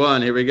 2,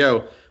 1. Here we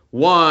go.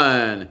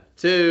 1,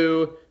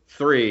 2,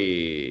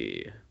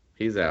 3.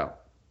 He's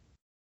out.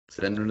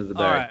 Send him to the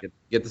back. Right.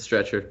 Get the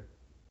stretcher.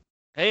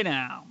 Hey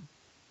now.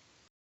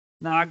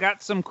 Now I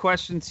got some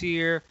questions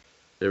here.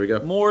 There we go.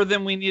 More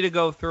than we need to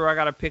go through. I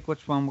got to pick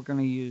which one we're going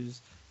to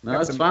use. No,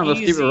 that's fine.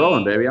 Let's keep it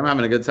rolling, baby. I'm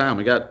having a good time.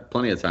 We got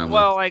plenty of time.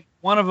 Well, like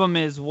one of them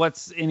is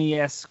what's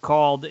NES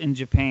called in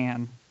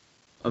Japan.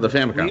 Oh, the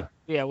Famicom.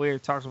 We already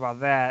talked about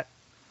that.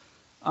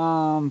 So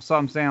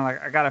I'm saying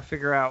like I got to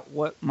figure out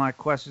what my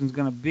question's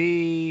going to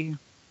be.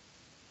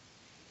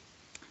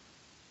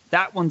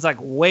 That one's like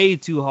way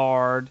too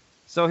hard.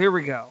 So here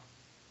we go.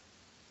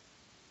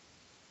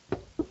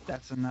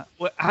 That's enough.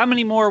 How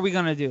many more are we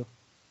going to do?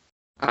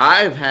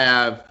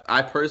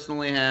 I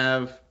personally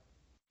have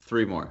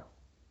 3 more.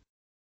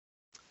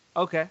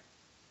 Okay.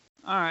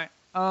 All right.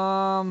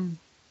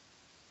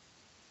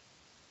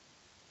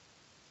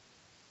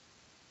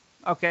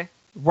 Okay.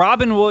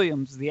 Robin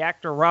Williams, the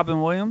actor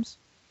Robin Williams.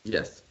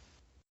 Yes.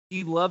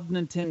 He loved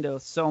Nintendo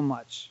so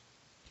much.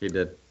 He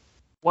did.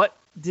 What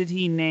did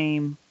he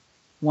name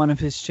one of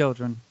his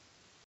children?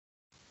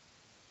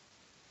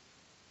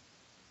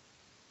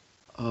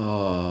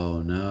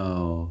 Oh,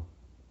 no.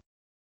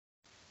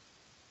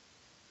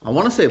 I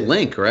want to say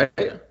Link,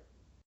 right?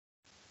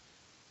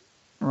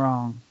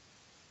 Wrong.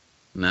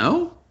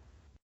 No?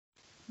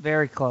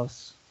 Very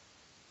close.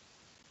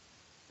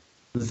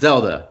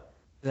 Zelda.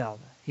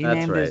 He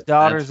named his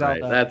daughter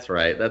Zelda. That's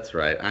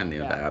right. I knew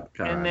that.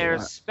 God, and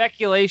there's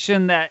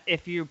speculation that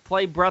if you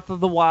play Breath of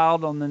the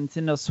Wild on the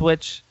Nintendo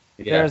Switch,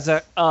 there's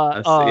a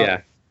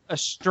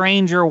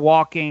stranger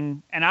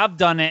walking, and I've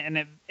done it,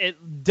 and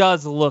it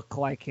does look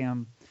like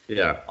him.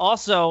 Yeah.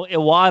 Also,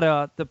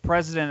 Iwata, the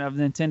president of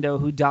Nintendo,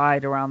 who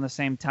died around the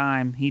same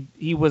time,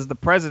 he was the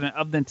president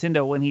of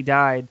Nintendo when he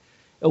died.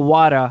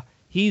 Iwata,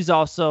 he's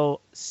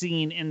also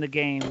seen in the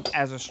game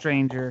as a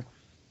stranger.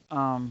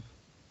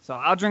 So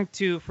I'll drink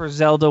 2 for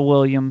Zelda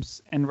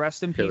Williams, and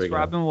rest in peace,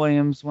 Robin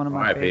Williams, one of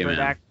my favorite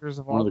actors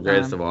of all time. One of the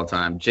greatest of all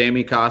time.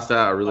 Jamie Costa,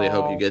 I really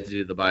hope you get to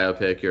do the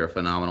biopic. You're a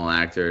phenomenal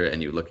actor,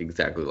 and you look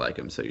exactly like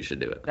him, so you should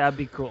do it. That'd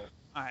be cool.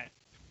 All right.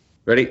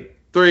 Ready?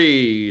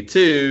 3,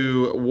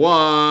 2,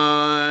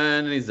 1,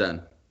 and he's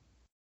done.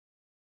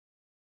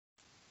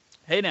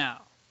 Hey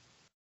now.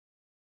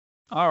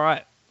 All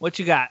right. What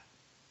you got?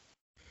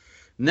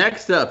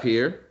 Next up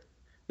here,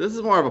 this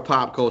is more of a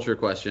pop culture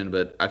question,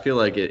 but I feel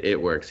like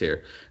it works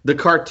here. The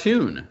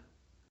cartoon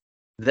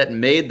that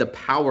made the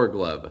Power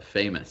Glove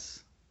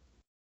famous.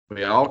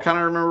 We all kind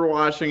of remember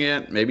watching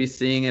it, maybe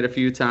seeing it a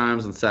few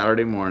times on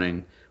Saturday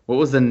morning. What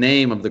was the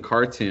name of the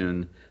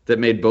cartoon that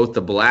made both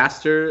the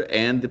blaster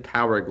and the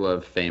Power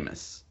Glove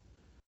famous?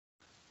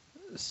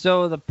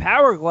 So the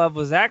Power Glove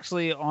was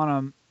actually it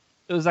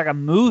was like a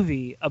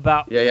movie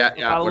about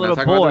a little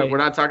boy. We're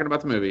not talking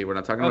about the movie. We're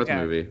talking about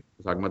the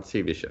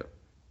TV show.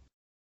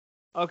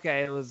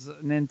 Okay, it was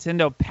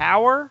Nintendo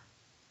Power?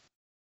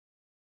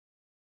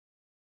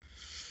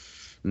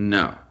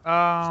 No. It's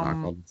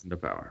not called Nintendo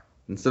Power.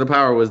 Nintendo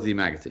Power was the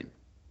magazine.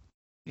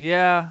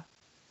 Yeah.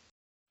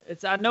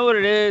 I know what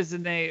it is,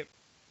 and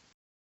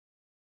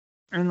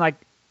like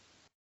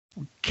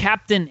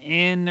Captain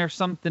N or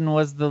something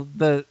was the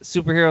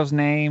superhero's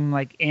name,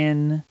 like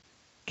N.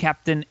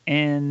 Captain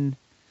N.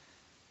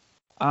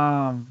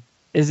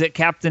 Is it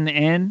Captain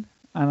N?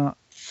 I don't.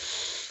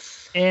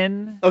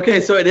 N. Okay,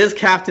 so it is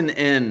Captain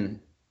N,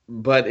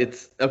 but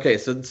it's okay.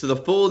 So the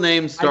full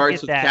name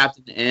starts with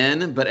Captain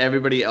N, but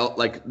everybody else,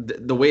 like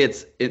the way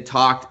it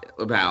talked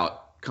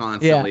about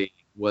constantly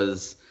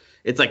was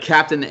it's like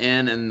Captain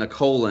N and the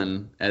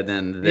colon and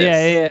then this.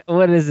 Yeah.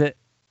 What is it?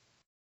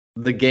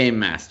 The Game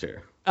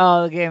Master.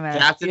 Oh, the Game Master.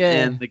 Captain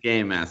N, the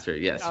Game Master.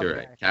 Yes, you're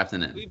right.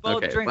 Captain N. We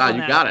both drink wow, on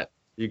you that. got it.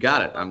 You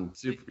got it. I'm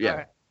super. Yeah.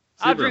 Right.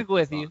 I'll drink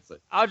with you.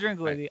 I'll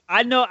drink with you.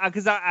 I know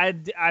because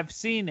I've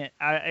seen it.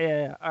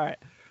 Yeah. All right.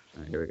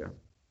 All right. Here we go.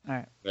 All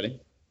right. Ready?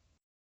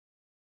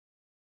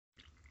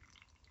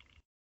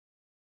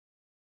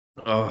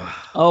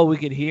 Oh, we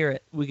could hear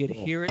it. We could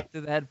hear it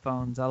through the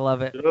headphones. I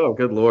love it. Oh,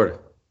 good Lord.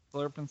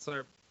 Slurp and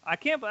slurp. I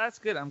can't, but that's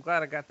good. I'm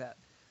glad I got that.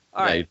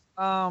 All right.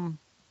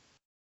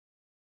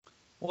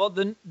 Well,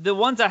 the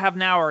ones I have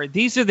now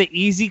these are the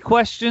easy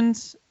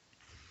questions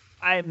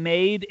I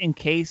made in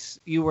case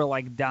you were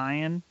like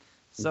dying.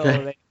 So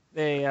okay.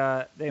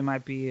 they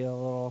might be a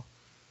little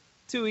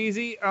too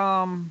easy.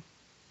 How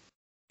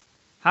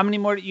many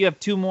more? You have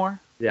 2 more?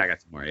 Yeah, I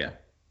got 2 more. Yeah.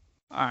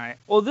 All right.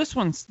 Well, this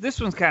one's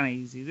kind of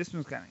easy.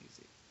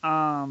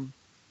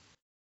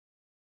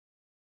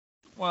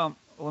 Well,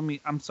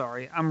 I'm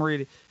sorry. I'm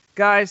reading.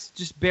 Guys,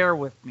 just bear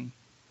with me.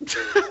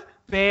 The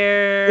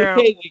Bear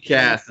KG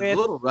Cast is with a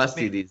little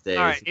rusty me. these days.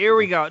 All right, here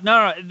we go.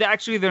 No,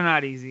 actually, they're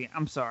not easy.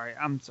 I'm sorry.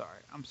 An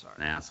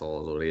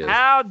asshole is what he is.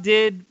 How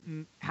did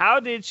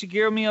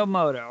Shigeru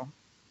Miyamoto?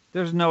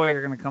 There's no way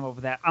you're gonna come up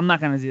with that. I'm not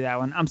gonna do that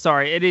one. I'm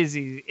sorry. It is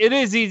easy. It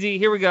is easy.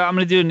 Here we go. I'm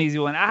gonna do an easy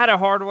one. I had a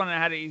hard one and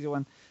I had an easy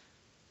one.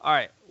 All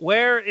right.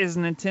 Where is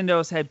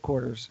Nintendo's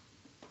headquarters?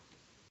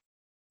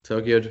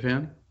 Tokyo,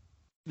 Japan?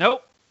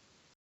 Nope.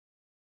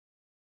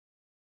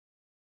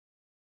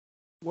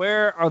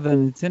 Where are the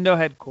Nintendo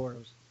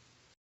headquarters?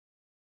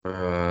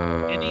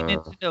 Any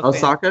Nintendo fan?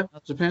 Osaka,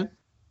 Japan?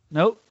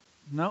 Nope.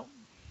 You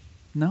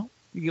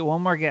get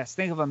one more guess.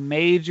 Think of a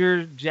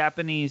major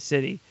Japanese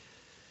city.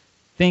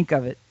 Think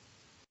of it.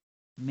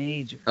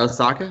 Major.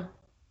 Osaka?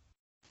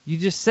 You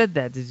just said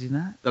that, did you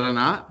not? Did I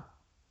not?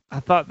 I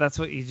thought that's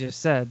what you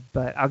just said,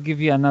 but I'll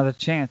give you another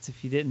chance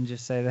if you didn't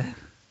just say that.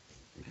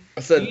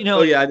 I said,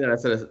 oh yeah, I did. I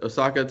said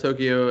Osaka,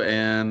 Tokyo,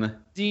 and...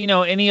 Do you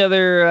know any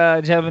other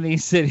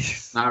Japanese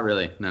cities? Not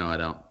really. No, I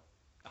don't.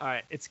 All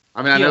right, it's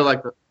I mean, Kyoto. I know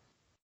like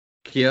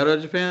Kyoto,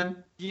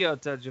 Japan?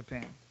 Kyoto,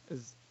 Japan.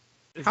 Is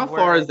How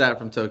far is that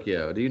from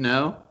Tokyo? Do you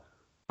know?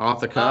 Off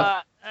the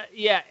cuff?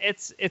 Yeah,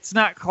 it's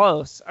not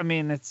close. I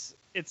mean, it's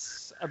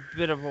a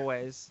bit of a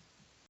ways.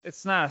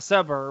 It's not a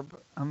suburb.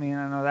 I mean,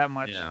 I know that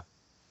much. Yeah.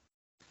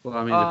 Well,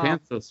 I mean,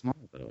 Japan's so small,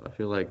 though. I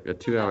feel like a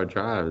 2-hour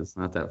drive is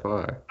not that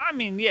far. I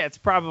mean, yeah, it's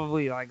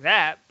probably like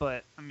that,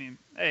 but, I mean,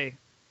 hey.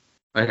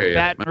 I hear you.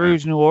 Baton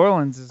Rouge, New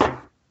Orleans is an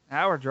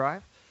hour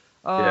drive.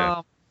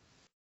 Yeah,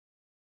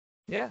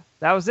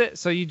 that was it.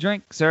 So you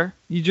drink, sir.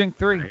 You drink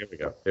 3. Here we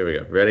go.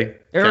 Ready?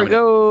 Here we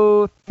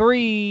go.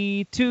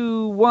 3,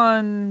 2,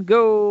 1,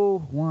 go.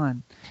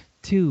 1,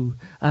 2,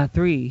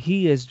 3.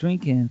 He is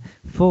drinking.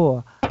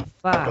 4,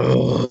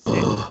 5,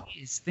 6.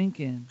 He is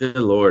thinking. Good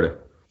Lord.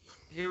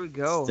 Here we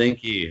go.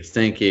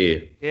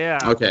 Stinky. Yeah.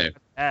 Okay.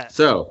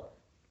 So,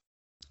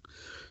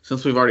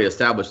 since we've already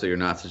established that you're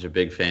not such a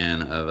big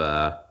fan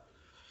of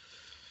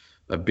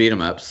beat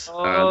 'em ups,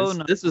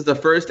 this was the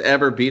first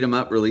ever beat 'em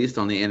up released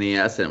on the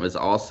NES, and it was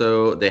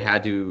also they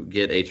had to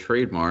get a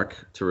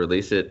trademark to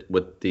release it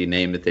with the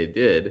name that they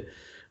did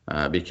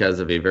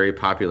because of a very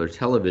popular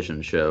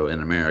television show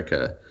in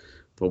America.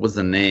 What was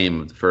the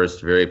name of the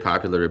first very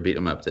popular beat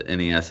 'em up that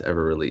NES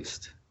ever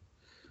released?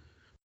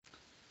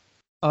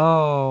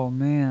 Oh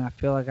man, I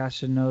feel like I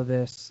should know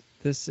this.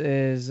 This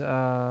is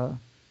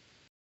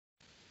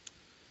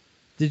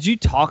Did you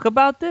talk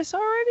about this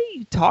already?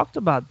 You talked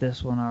about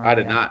this one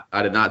already.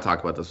 I did not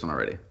talk about this one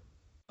already.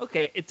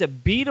 Okay, it's a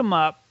beat 'em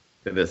up.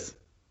 Look at this.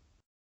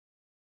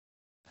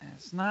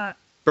 It's not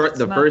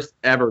first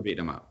ever beat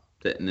 'em up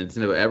that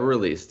Nintendo ever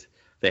released.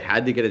 They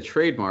had to get a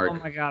trademark oh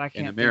my God, I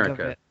can't in America think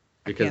of it.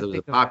 because it was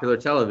a popular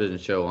television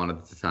show on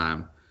at the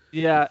time.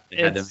 Yeah, they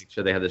had to make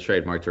sure they had the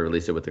trademark to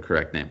release it with the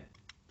correct name.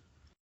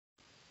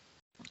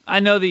 I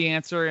know the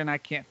answer and I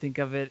can't think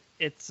of it.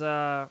 It's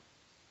the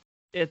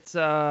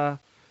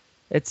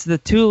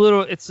two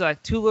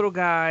little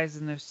guys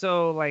and they're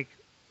so like,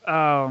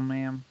 oh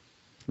man.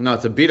 No,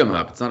 it's a beat 'em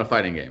up. It's not a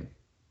fighting game.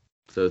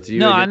 So it's you.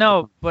 No, I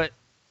know, but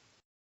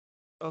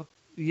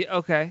yeah,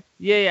 okay,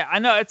 yeah, I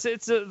know.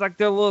 It's like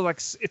they're little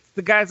like it's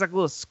the guys like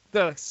little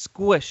they're like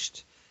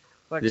squished.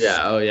 Like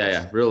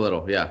yeah, real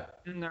little, yeah.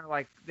 And they're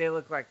like they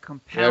look like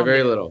compounded. They're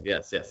very little,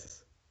 yes.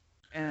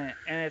 And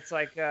it's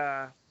like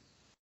I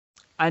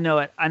know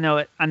it,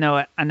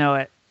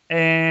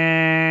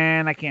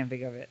 and I can't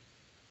think of it.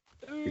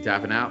 You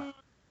tapping out?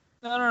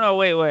 No,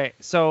 wait.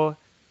 So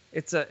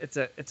it's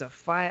a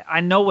fight.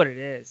 I know what it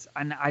is.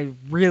 I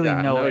really know it.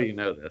 I know you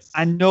know this.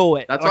 I know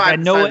it. That's why I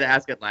decided to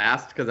ask it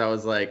last because I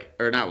was like,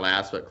 or not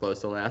last, but close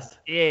to last.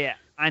 Yeah,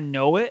 I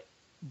know it,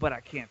 but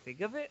I can't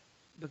think of it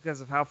because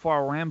of how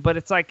far I am. But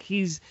it's like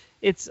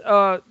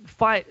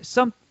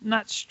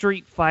not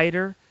Street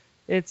Fighter.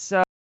 It's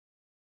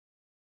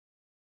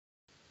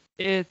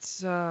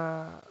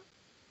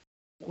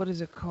what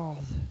is it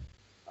called?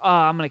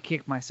 I'm gonna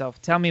kick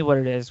myself. Tell me what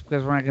it is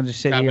because we're not gonna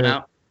just sit here.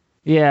 Out?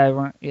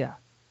 Yeah.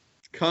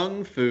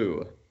 Kung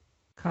Fu.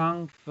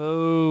 Kung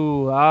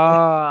Fu.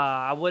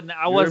 I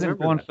wasn't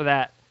going for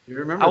that. You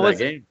remember that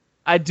game?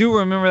 I do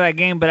remember that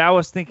game, but I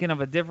was thinking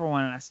of a different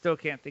one, and I still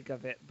can't think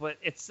of it. But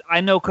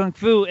I know Kung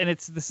Fu, and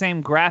it's the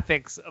same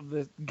graphics of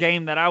the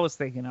game that I was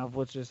thinking of,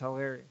 which is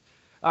hilarious.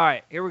 All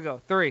right, here we go.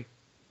 3.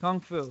 Kung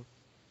Fu.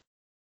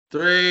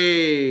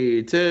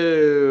 3,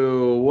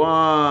 2,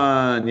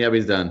 1. Yep,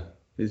 he's done.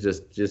 He's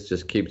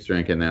just keeps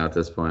drinking now at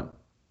this point.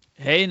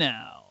 Hey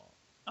now.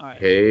 All right.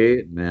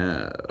 Hey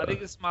now. I think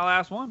this is my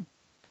last one.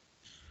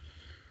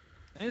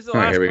 All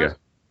right, here we go.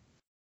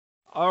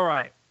 All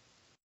right.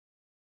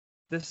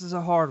 This is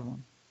a hard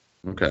one.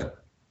 Okay.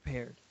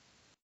 Prepared.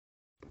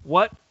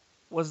 What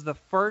was the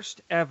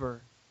first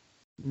ever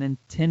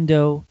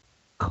Nintendo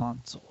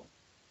console?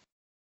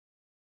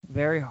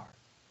 Very hard.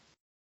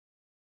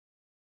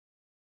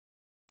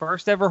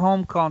 First ever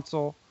home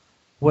console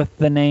with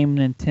the name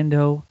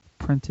Nintendo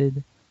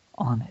printed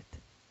on it.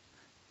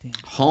 Damn.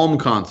 Home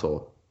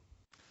console.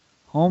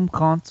 Home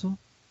console,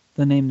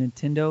 the name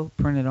Nintendo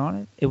printed on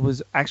it. It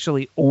was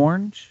actually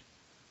orange.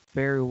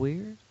 Very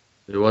weird.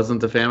 It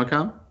wasn't the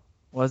Famicom?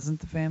 Wasn't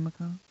the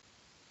Famicom.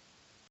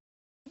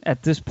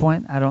 At this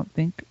point, I don't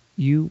think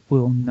you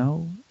will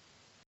know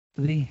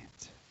the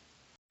answer.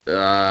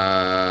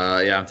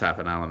 Yeah, I'm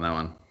tapping out on that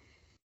one.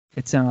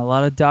 It's in a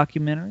lot of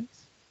documentaries.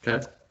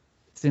 Okay.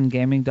 It's in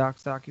Gaming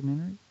Docs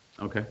documentaries.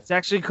 Okay. It's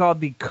actually called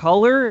the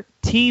Color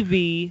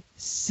TV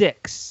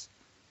 6.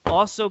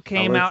 Also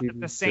came out at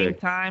the same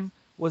time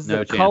was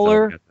the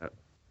Color.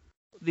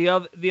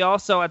 The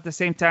also at the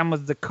same time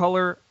was the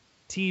Color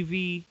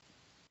TV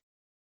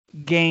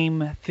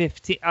Game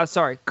 15.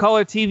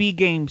 Color TV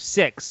Game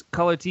 6,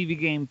 Color TV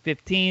Game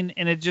 15,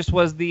 and it just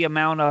was the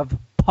amount of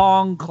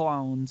Pong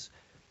clones.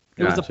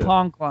 It was a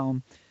Pong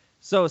clone.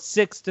 So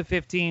 6 to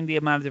 15, the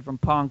amount of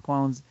different Pong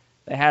clones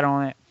they had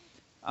on it.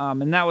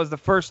 And that was the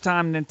first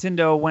time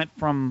Nintendo went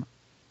from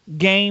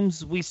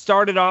games. We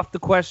started off the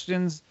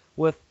questions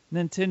with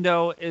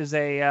Nintendo is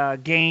a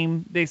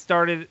game. They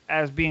started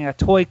as being a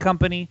toy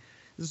company.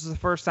 This is the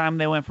first time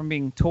they went from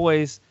being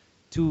toys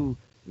to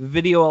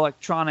video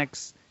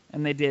electronics,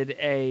 and they did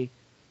a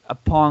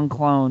Pong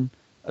clone,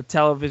 a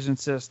television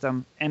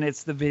system, and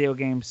it's the video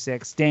game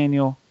 6.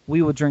 Daniel,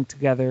 we will drink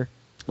together.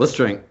 Let's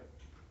drink.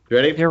 You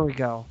ready? Here we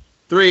go.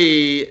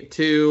 3,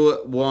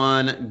 2,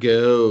 1,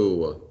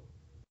 go.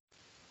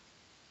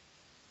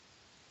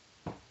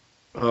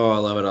 Oh, I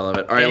love it.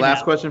 All right,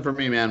 last question for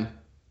me, man.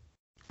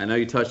 I know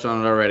you touched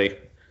on it already,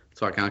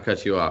 so I kind of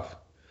cut you off.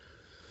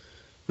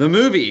 The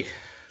movie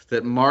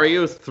that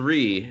Mario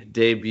 3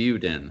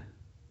 debuted in.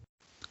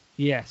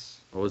 Yes.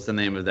 What was the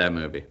name of that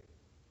movie?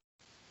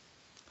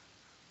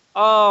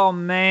 Oh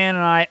man,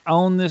 I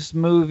own this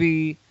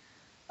movie.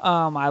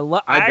 I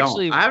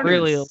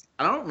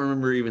don't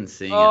remember even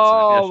seeing it.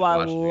 Oh, so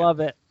I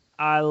love it.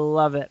 I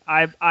love it.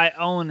 I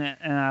own it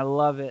and I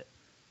love it.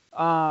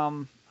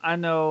 I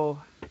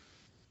know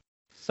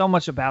so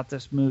much about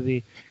this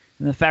movie,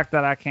 and the fact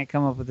that I can't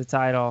come up with the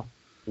title.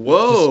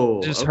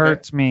 Whoa! Just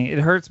hurts me. It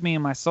hurts me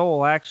in my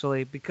soul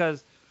actually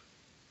because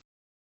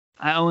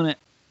I own it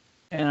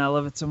and I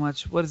love it so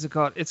much. What is it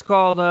called? It's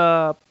called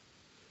oh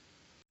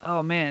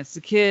man, it's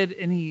the kid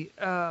and he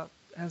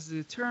has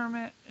the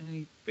tournament and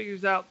he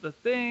figures out the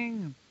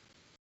thing.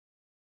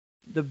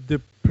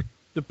 The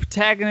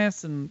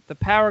protagonist and the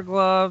Power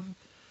Glove.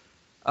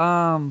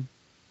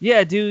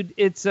 Yeah, dude,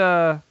 it's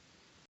what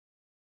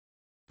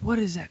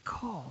is that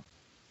called?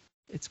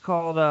 It's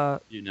called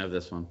You know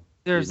this one.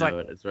 There's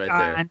it's right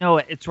there. I know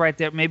it. It's right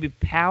there. Maybe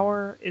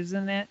Power,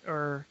 isn't it?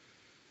 Or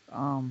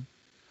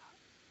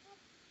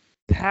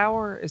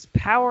Power, is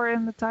Power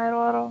in the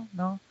title at all?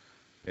 No.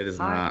 It is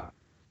not.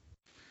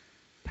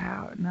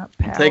 Power, not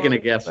Power. I'm taking a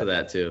guess for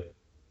that too.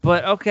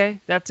 But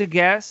okay, that's a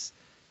guess.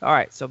 All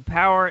right, so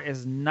Power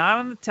is not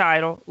on the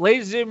title.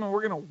 Ladies and gentlemen,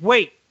 we're going to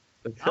wait.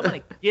 I'm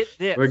going to get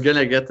this. We're going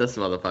to get this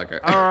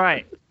motherfucker. All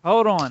right,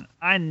 hold on.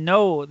 I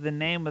know the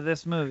name of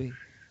this movie.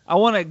 I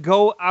want to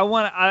go.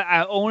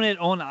 I own it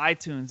on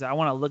iTunes. I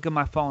want to look at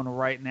my phone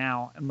right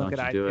now and look at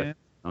iTunes.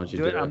 Don't you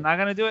do it. I'm not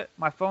going to do it.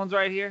 My phone's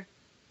right here.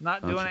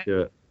 Not doing it.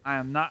 Do it. I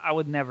am not. I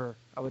would never.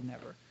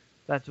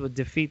 That would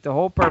defeat the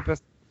whole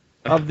purpose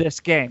of this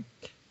game.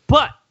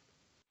 But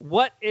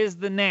what is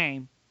the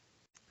name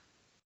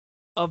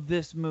of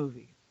this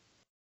movie?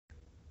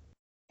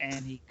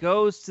 And he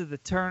goes to the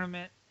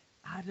tournament.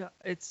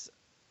 It's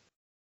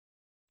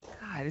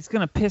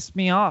gonna piss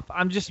me off.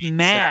 I'm just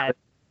mad.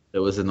 It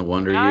was in the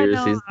Wonder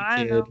Years. He's the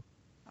kid.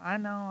 I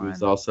know. He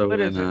was also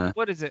in.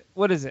 What is it?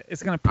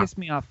 It's gonna piss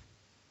me off.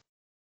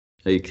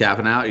 Are you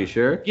tapping out? Are you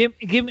sure?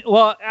 Give me.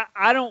 Well,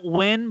 I don't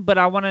win, but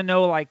I want to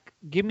know. Like,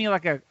 give me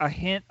like a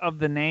hint of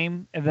the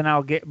name, and then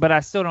I'll get. But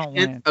I still don't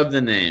win. Hint of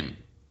the name.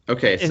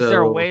 Okay, Is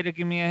there a way to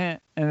give me a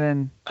hint? And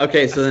then.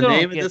 Okay, so the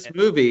name of this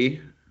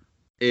movie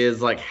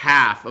is like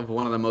half of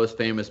one of the most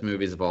famous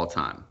movies of all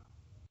time.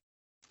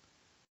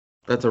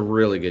 That's a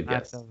really good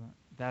guess.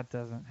 That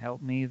doesn't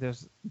help me.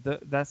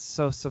 That's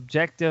so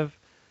subjective.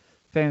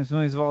 Famous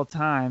movies of all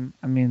time.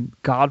 I mean,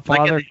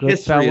 Godfather, like in the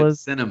history of Goodfellas.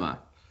 Cinema.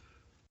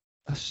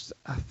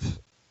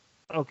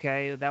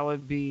 Okay, that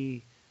would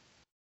be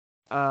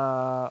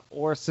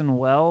Orson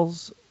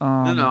Welles. No,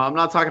 I'm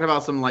not talking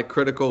about some like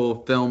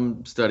critical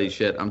film study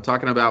shit. I'm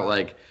talking about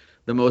like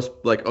the most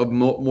like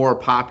more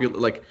popular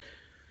like.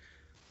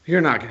 You're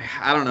not gonna.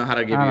 I don't know how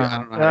to give you. I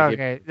don't know how to give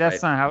you. Okay,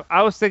 that's not how.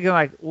 I was thinking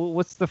like,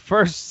 what's the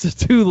first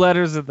two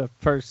letters of the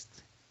first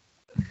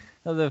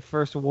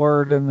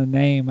word in the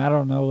name? I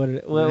don't know what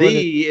it.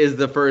 Is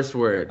the first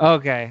word.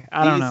 Okay,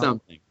 I don't know.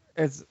 Something.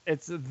 It's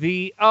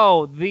the.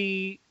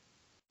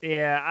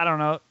 Yeah, I don't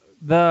know.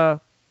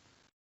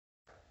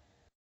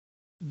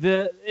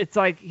 It's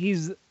like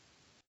he's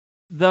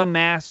the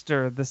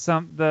master.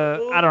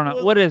 I don't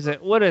know. What is it?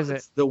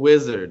 It's the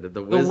Wizard.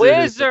 The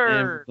Wizard. Is the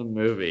name of the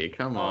movie.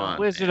 Come on.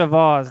 Wizard of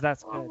Oz.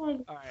 That's good.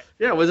 All right.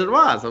 Yeah, Wizard of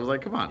Oz. I was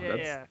like, come on.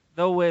 Yeah.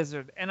 The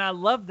Wizard. And I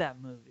love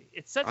that movie.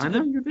 It's such a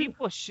good.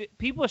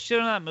 People shit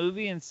on that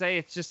movie and say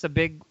it's just a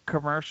big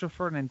commercial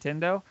for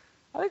Nintendo.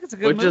 I think it's a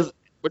good movie.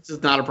 Which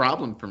is not a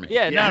problem for me.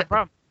 Yeah, not a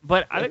problem.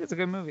 But I think it's a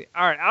good movie.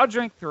 All right, I'll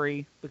drink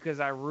 3 because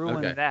I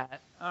ruined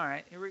that. All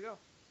right, here we go.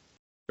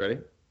 Ready?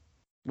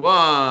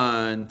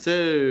 1,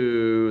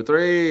 2,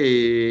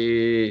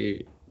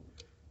 3.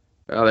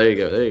 Oh, there you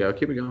go. There you go.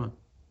 Keep it going.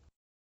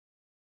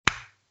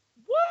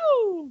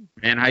 Woo!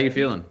 Man, how you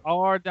feeling?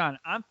 All are done.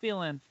 I'm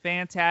feeling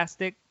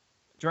fantastic.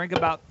 Drank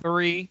about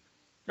 4.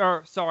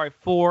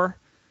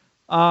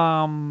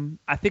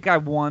 I think I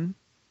won.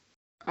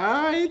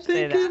 I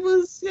think it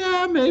was,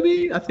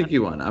 maybe. I think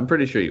you won. I'm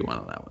pretty sure you won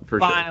on that one,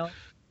 for sure.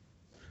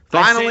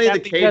 Finally, the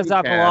because KG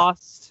I've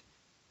lost.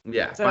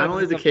 Yeah,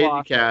 finally the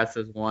KG Cast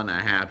has won a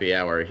happy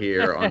hour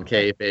here on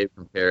Kayfabe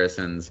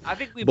Comparisons. I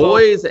think we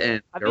boys both,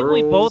 and I girls.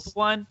 think we both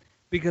won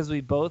because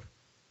we both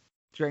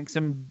drank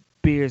some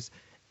beers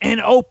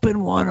and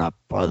opened one up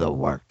for the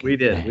working We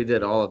did. man. We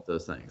did all of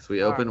those things.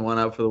 We opened one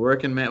up for the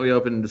working man. We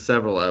opened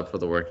several up for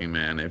the working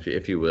man,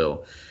 if you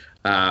will.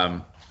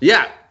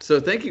 So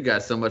thank you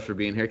guys so much for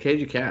being here.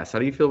 KG Cast, how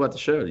do you feel about the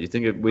show? Do you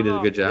think we did a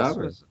good job?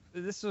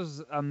 This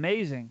was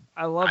amazing.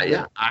 I loved it.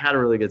 Yeah, I had a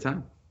really good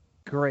time.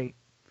 Great.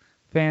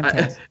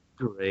 Fantastic.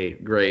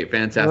 Great.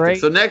 Fantastic.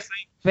 So next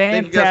week,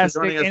 thank you guys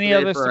for joining us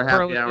today for our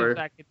happy hour.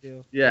 I could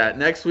do. Yeah,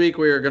 next week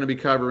we are going to be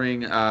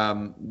covering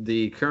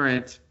the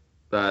current,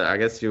 I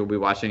guess you'll be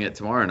watching it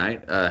tomorrow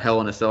night,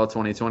 Hell in a Cell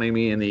 2020.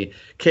 Me and the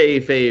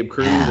Kayfabe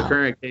crew, the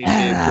current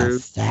Kayfabe crew.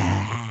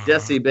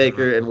 Jesse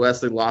Baker and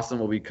Wesley Lawson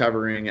will be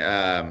covering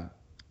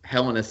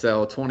Hell in a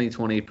Cell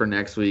 2020 for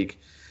next week.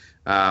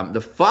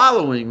 The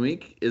following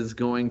week is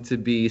going to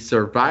be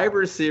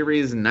Survivor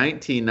Series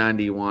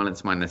 1991.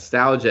 It's my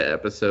nostalgia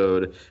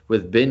episode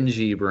with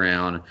Benji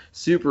Brown.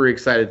 Super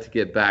excited to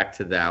get back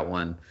to that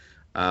one.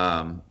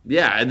 And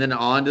then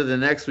on to the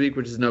next week,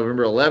 which is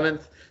November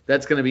 11th.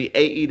 That's going to be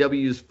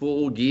AEW's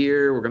Full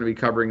Gear. We're going to be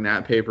covering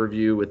that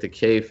pay-per-view with the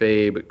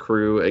Kayfabe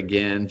crew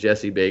again,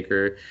 Jesse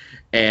Baker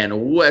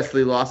and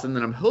Wesley Lawson.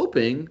 Then I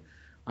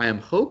am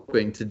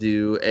hoping to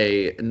do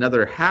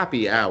another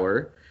happy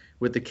hour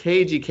with the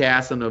KG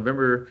Cast on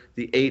November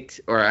the 8th,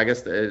 or I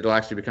guess it'll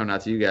actually be coming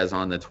out to you guys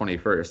on the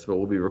 21st, but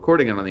we'll be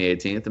recording it on the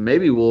 18th. And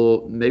maybe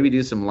we'll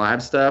do some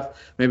live stuff.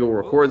 Maybe we'll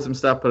record some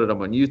stuff, put it up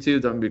on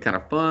YouTube. That would be kind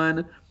of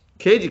fun.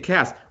 KG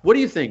Cast, what do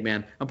you think,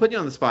 man? I'm putting you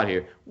on the spot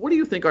here. What do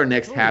you think our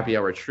next happy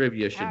hour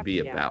trivia should be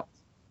about?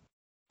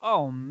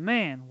 Oh,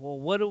 man. Well,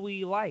 what do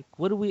we like?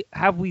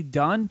 Have we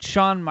done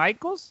Shawn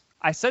Michaels?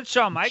 I said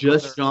Shawn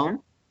Michaels. Just Shawn?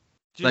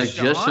 Just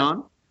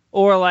Shawn?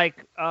 Or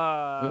like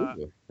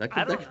that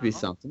could be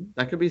something.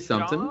 That could be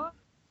something. Shawn?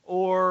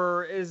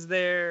 Or is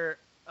there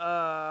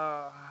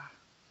I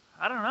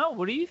don't know.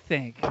 What do you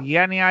think? You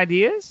got any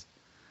ideas?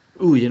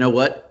 Ooh, you know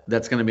what?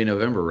 That's going to be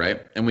November,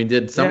 right? And we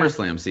did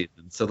SummerSlam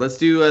season. So let's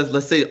do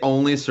let's say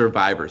only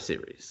Survivor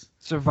Series.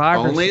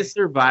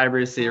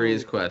 Survivor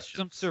Series questions.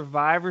 Some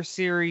Survivor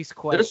Series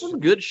questions. There's some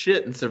good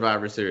shit in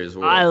Survivor Series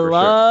world. I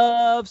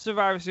love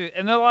Survivor Series.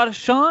 And there's a lot of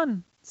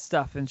Shawn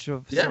stuff in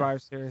Survivor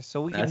Series.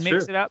 So we can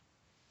mix it up.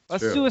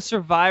 Let's do a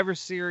Survivor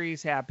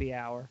Series happy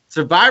hour.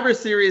 Survivor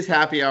Series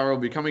happy hour will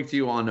be coming to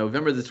you on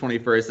November the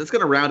 21st. It's going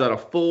to round out a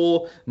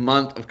full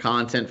month of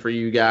content for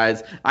you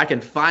guys. I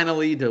can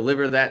finally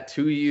deliver that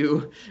to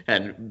you,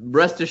 and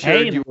rest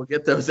assured you will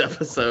get those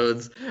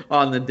episodes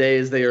on the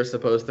days they are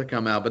supposed to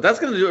come out. But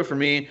that's going to do it for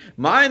me.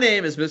 My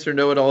name is Mr.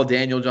 Know-It-All,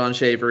 Daniel John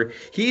Schaefer.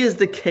 He is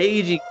the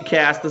KG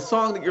Cast. The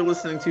song that you're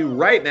listening to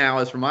right now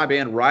is from my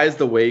band Rise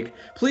the Wake.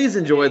 Please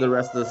enjoy the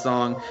rest of the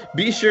song.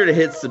 Be sure to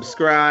hit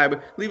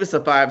subscribe. Leave us a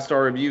 5-star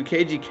review.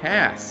 KG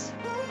Cast,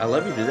 I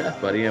love you to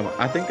death, buddy.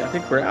 I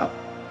think we're out.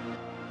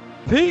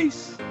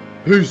 Peace.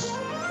 You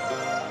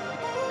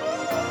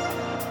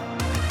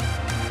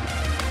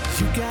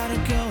gotta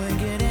go and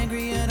get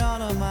angry at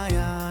all of my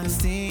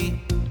honesty.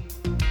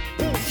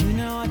 You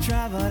know I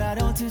try, but I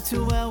don't do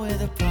too well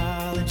with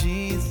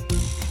apologies.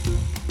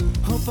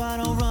 Hope I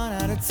don't run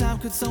out of time.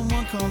 Could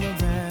someone call the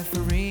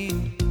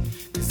referee?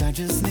 'Cause I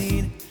just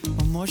need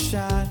one more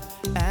shot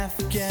at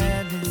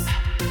forgiveness.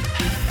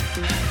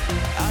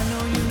 I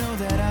know you know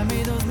that I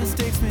made those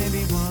mistakes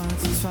maybe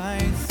once or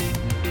twice.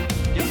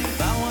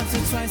 By once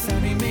or twice, I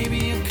mean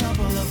maybe a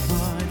couple of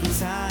hundred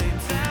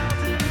times.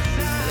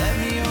 Let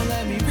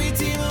me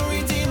redeem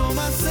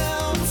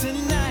myself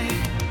tonight.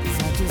 'Cause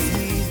I just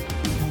need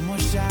one more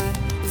shot,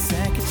 a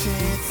second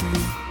chance.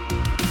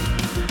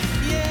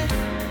 Yeah,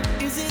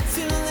 is it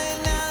too late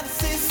now to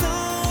say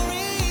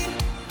sorry?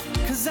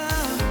 'Cause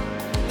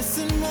I'm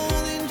missing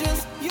more than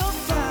just your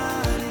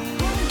body.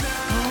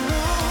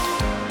 Oh,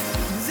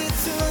 is it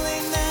too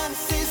late now to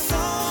say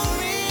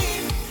sorry?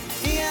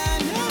 Yeah, I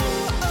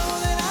know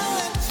that I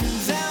let you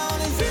down.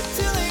 Is it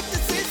too late to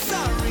say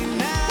sorry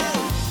now?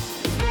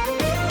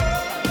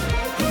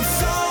 I'm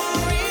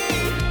sorry,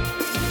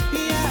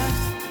 yeah.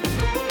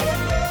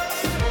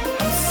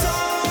 I'm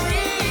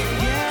sorry,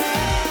 yeah.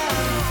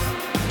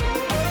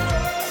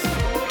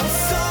 I'm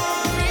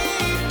sorry,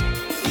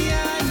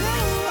 yeah. I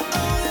know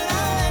that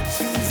I let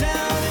you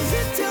down. Is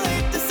it too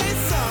late to say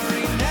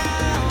sorry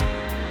now?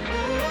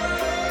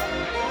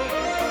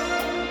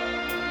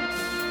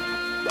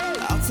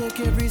 I'll take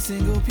every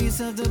single piece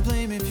of the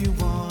blame if you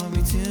want